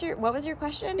that answer? What was your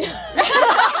question? Advice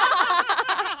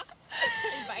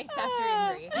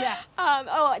after injury. Yeah.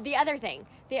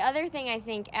 The other thing I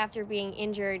think after being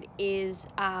injured is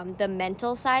the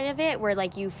mental side of it, where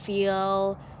like you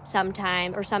feel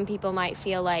sometimes, or some people might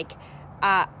feel like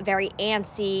very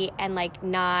antsy and like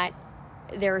not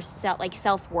their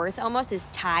self-worth almost is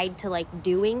tied to like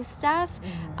doing stuff.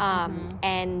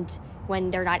 And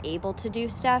when they're not able to do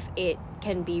stuff, it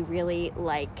can be really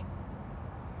like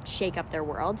shake up their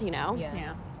world, you know?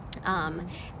 Yeah.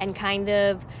 And kind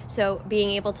of, so being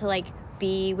able to like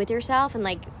be with yourself and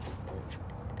like,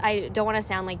 I don't want to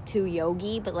sound like too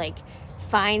yogi, but like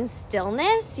find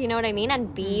stillness, you know what I mean?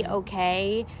 And be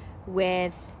okay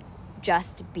with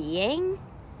just being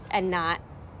and not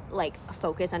like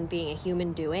focus on being a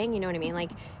human doing, you know what I mean?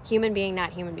 Like human being,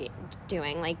 not human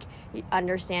doing. Like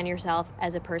understand yourself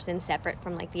as a person separate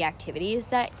from like the activities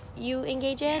that you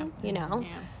engage in, you know?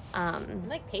 And,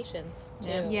 like patience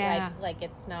too. Yeah. Like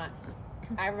it's not.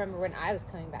 I remember when I was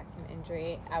coming back from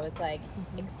injury, I was like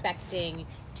expecting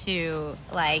to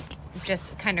like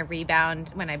just kind of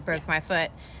rebound when I broke my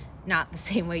foot. Not the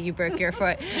same way you broke your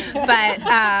foot, but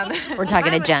We're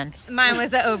talking to Jen. Mine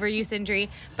was an overuse injury,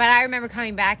 but I remember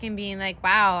coming back and being like,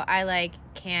 "Wow, I like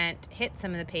can't hit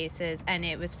some of the paces," and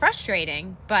it was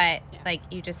frustrating. But like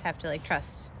you just have to like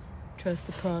trust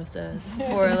the process,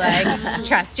 or like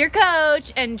trust your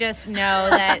coach, and just know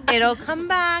that it'll come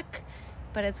back.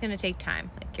 But it's going to take time.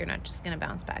 Like, you're not just going to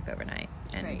bounce back overnight,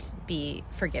 and be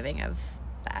forgiving of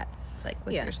that, like,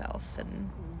 with yourself.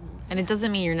 And it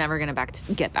doesn't mean you're never going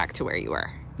to get back to where you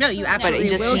were. No, you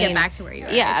absolutely will get back to where you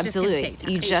are. Yeah, It's just gonna absolutely. take time.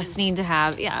 You just need to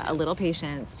have, a little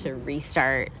patience to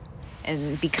restart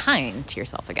and be kind to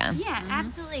yourself again. Yeah,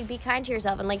 absolutely. Be kind to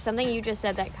yourself. And like something you just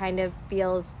said that kind of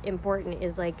feels important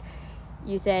is like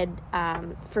you said,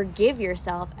 forgive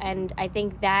yourself. And I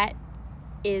think that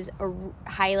is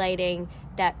highlighting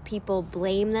that people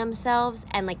blame themselves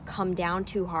and like come down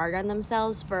too hard on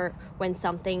themselves for when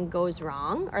something goes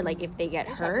wrong or like if they get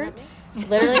hurt.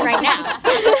 Literally right now.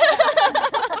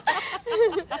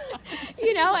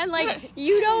 You know, and like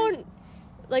you don't,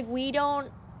 like we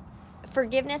don't,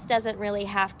 forgiveness doesn't really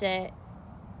have to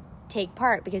take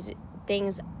part because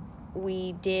things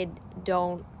we did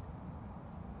don't,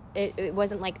 it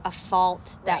wasn't like a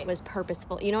fault that was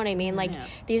purposeful. You know what I mean? Like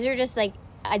these are just like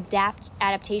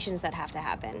adaptations that have to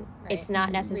happen. It's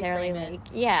not necessarily like,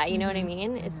 you know what I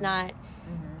mean? It's not,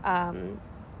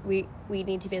 we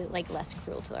need to be like less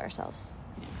cruel to ourselves.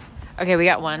 Okay, we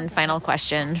got one final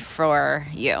question for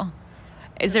you.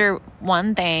 Is there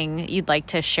one thing you'd like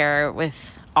to share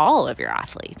with all of your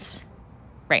athletes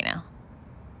right now?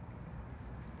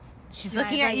 She's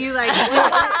looking at you like,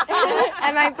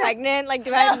 Am I pregnant? Like,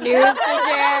 do I have news to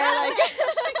share? Like,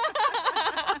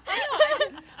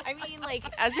 I mean, like,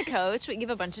 as a coach, we give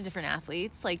a bunch of different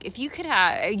athletes. Like, if you could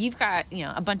have, you've got,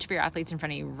 a bunch of your athletes in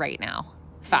front of you right now,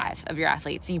 5 of your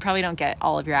athletes, and you probably don't get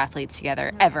all of your athletes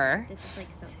together ever. this is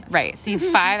like so sad. Right. So you have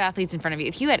 5 athletes in front of you.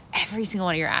 If you had every single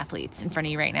one of your athletes in front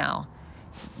of you right now,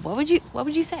 what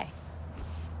would you say?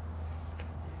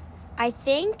 I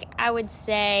think I would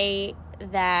say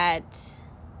that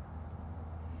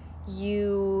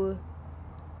you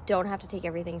don't have to take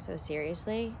everything so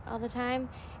seriously all the time.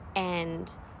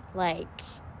 And like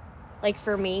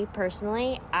for me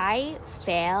personally, I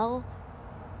fail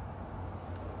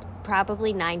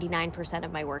probably 99%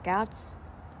 of my workouts,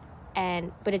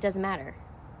 but it doesn't matter.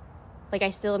 Like I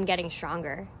still am getting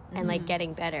stronger and like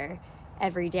getting better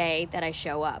every day that I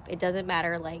show up. It doesn't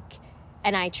matter, like,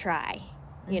 and I try,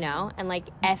 you know, and like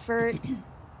effort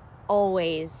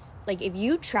always, like if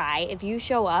you try, if you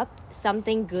show up,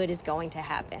 something good is going to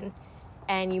happen.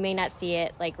 and you may not see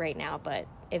it like right now, but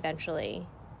eventually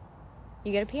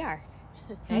you get a PR.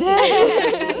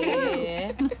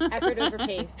 Effort over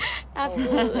pace.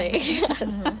 Absolutely.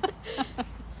 Yes.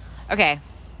 Okay.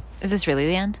 Is this really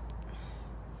the end?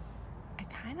 I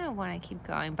kind of want to keep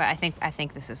going, but I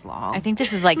think this is long. I think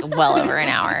this is like well over an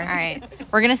hour. All right.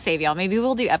 We're going to save y'all. Maybe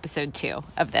we'll do episode 2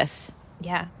 of this.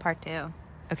 Yeah, part 2.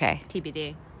 Okay.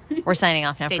 TBD. We're signing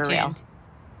off now Stay for tuned. real.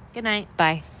 Good night.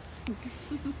 Bye.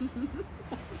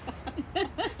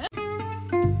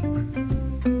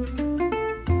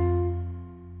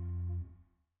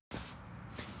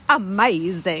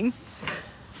 Amazing.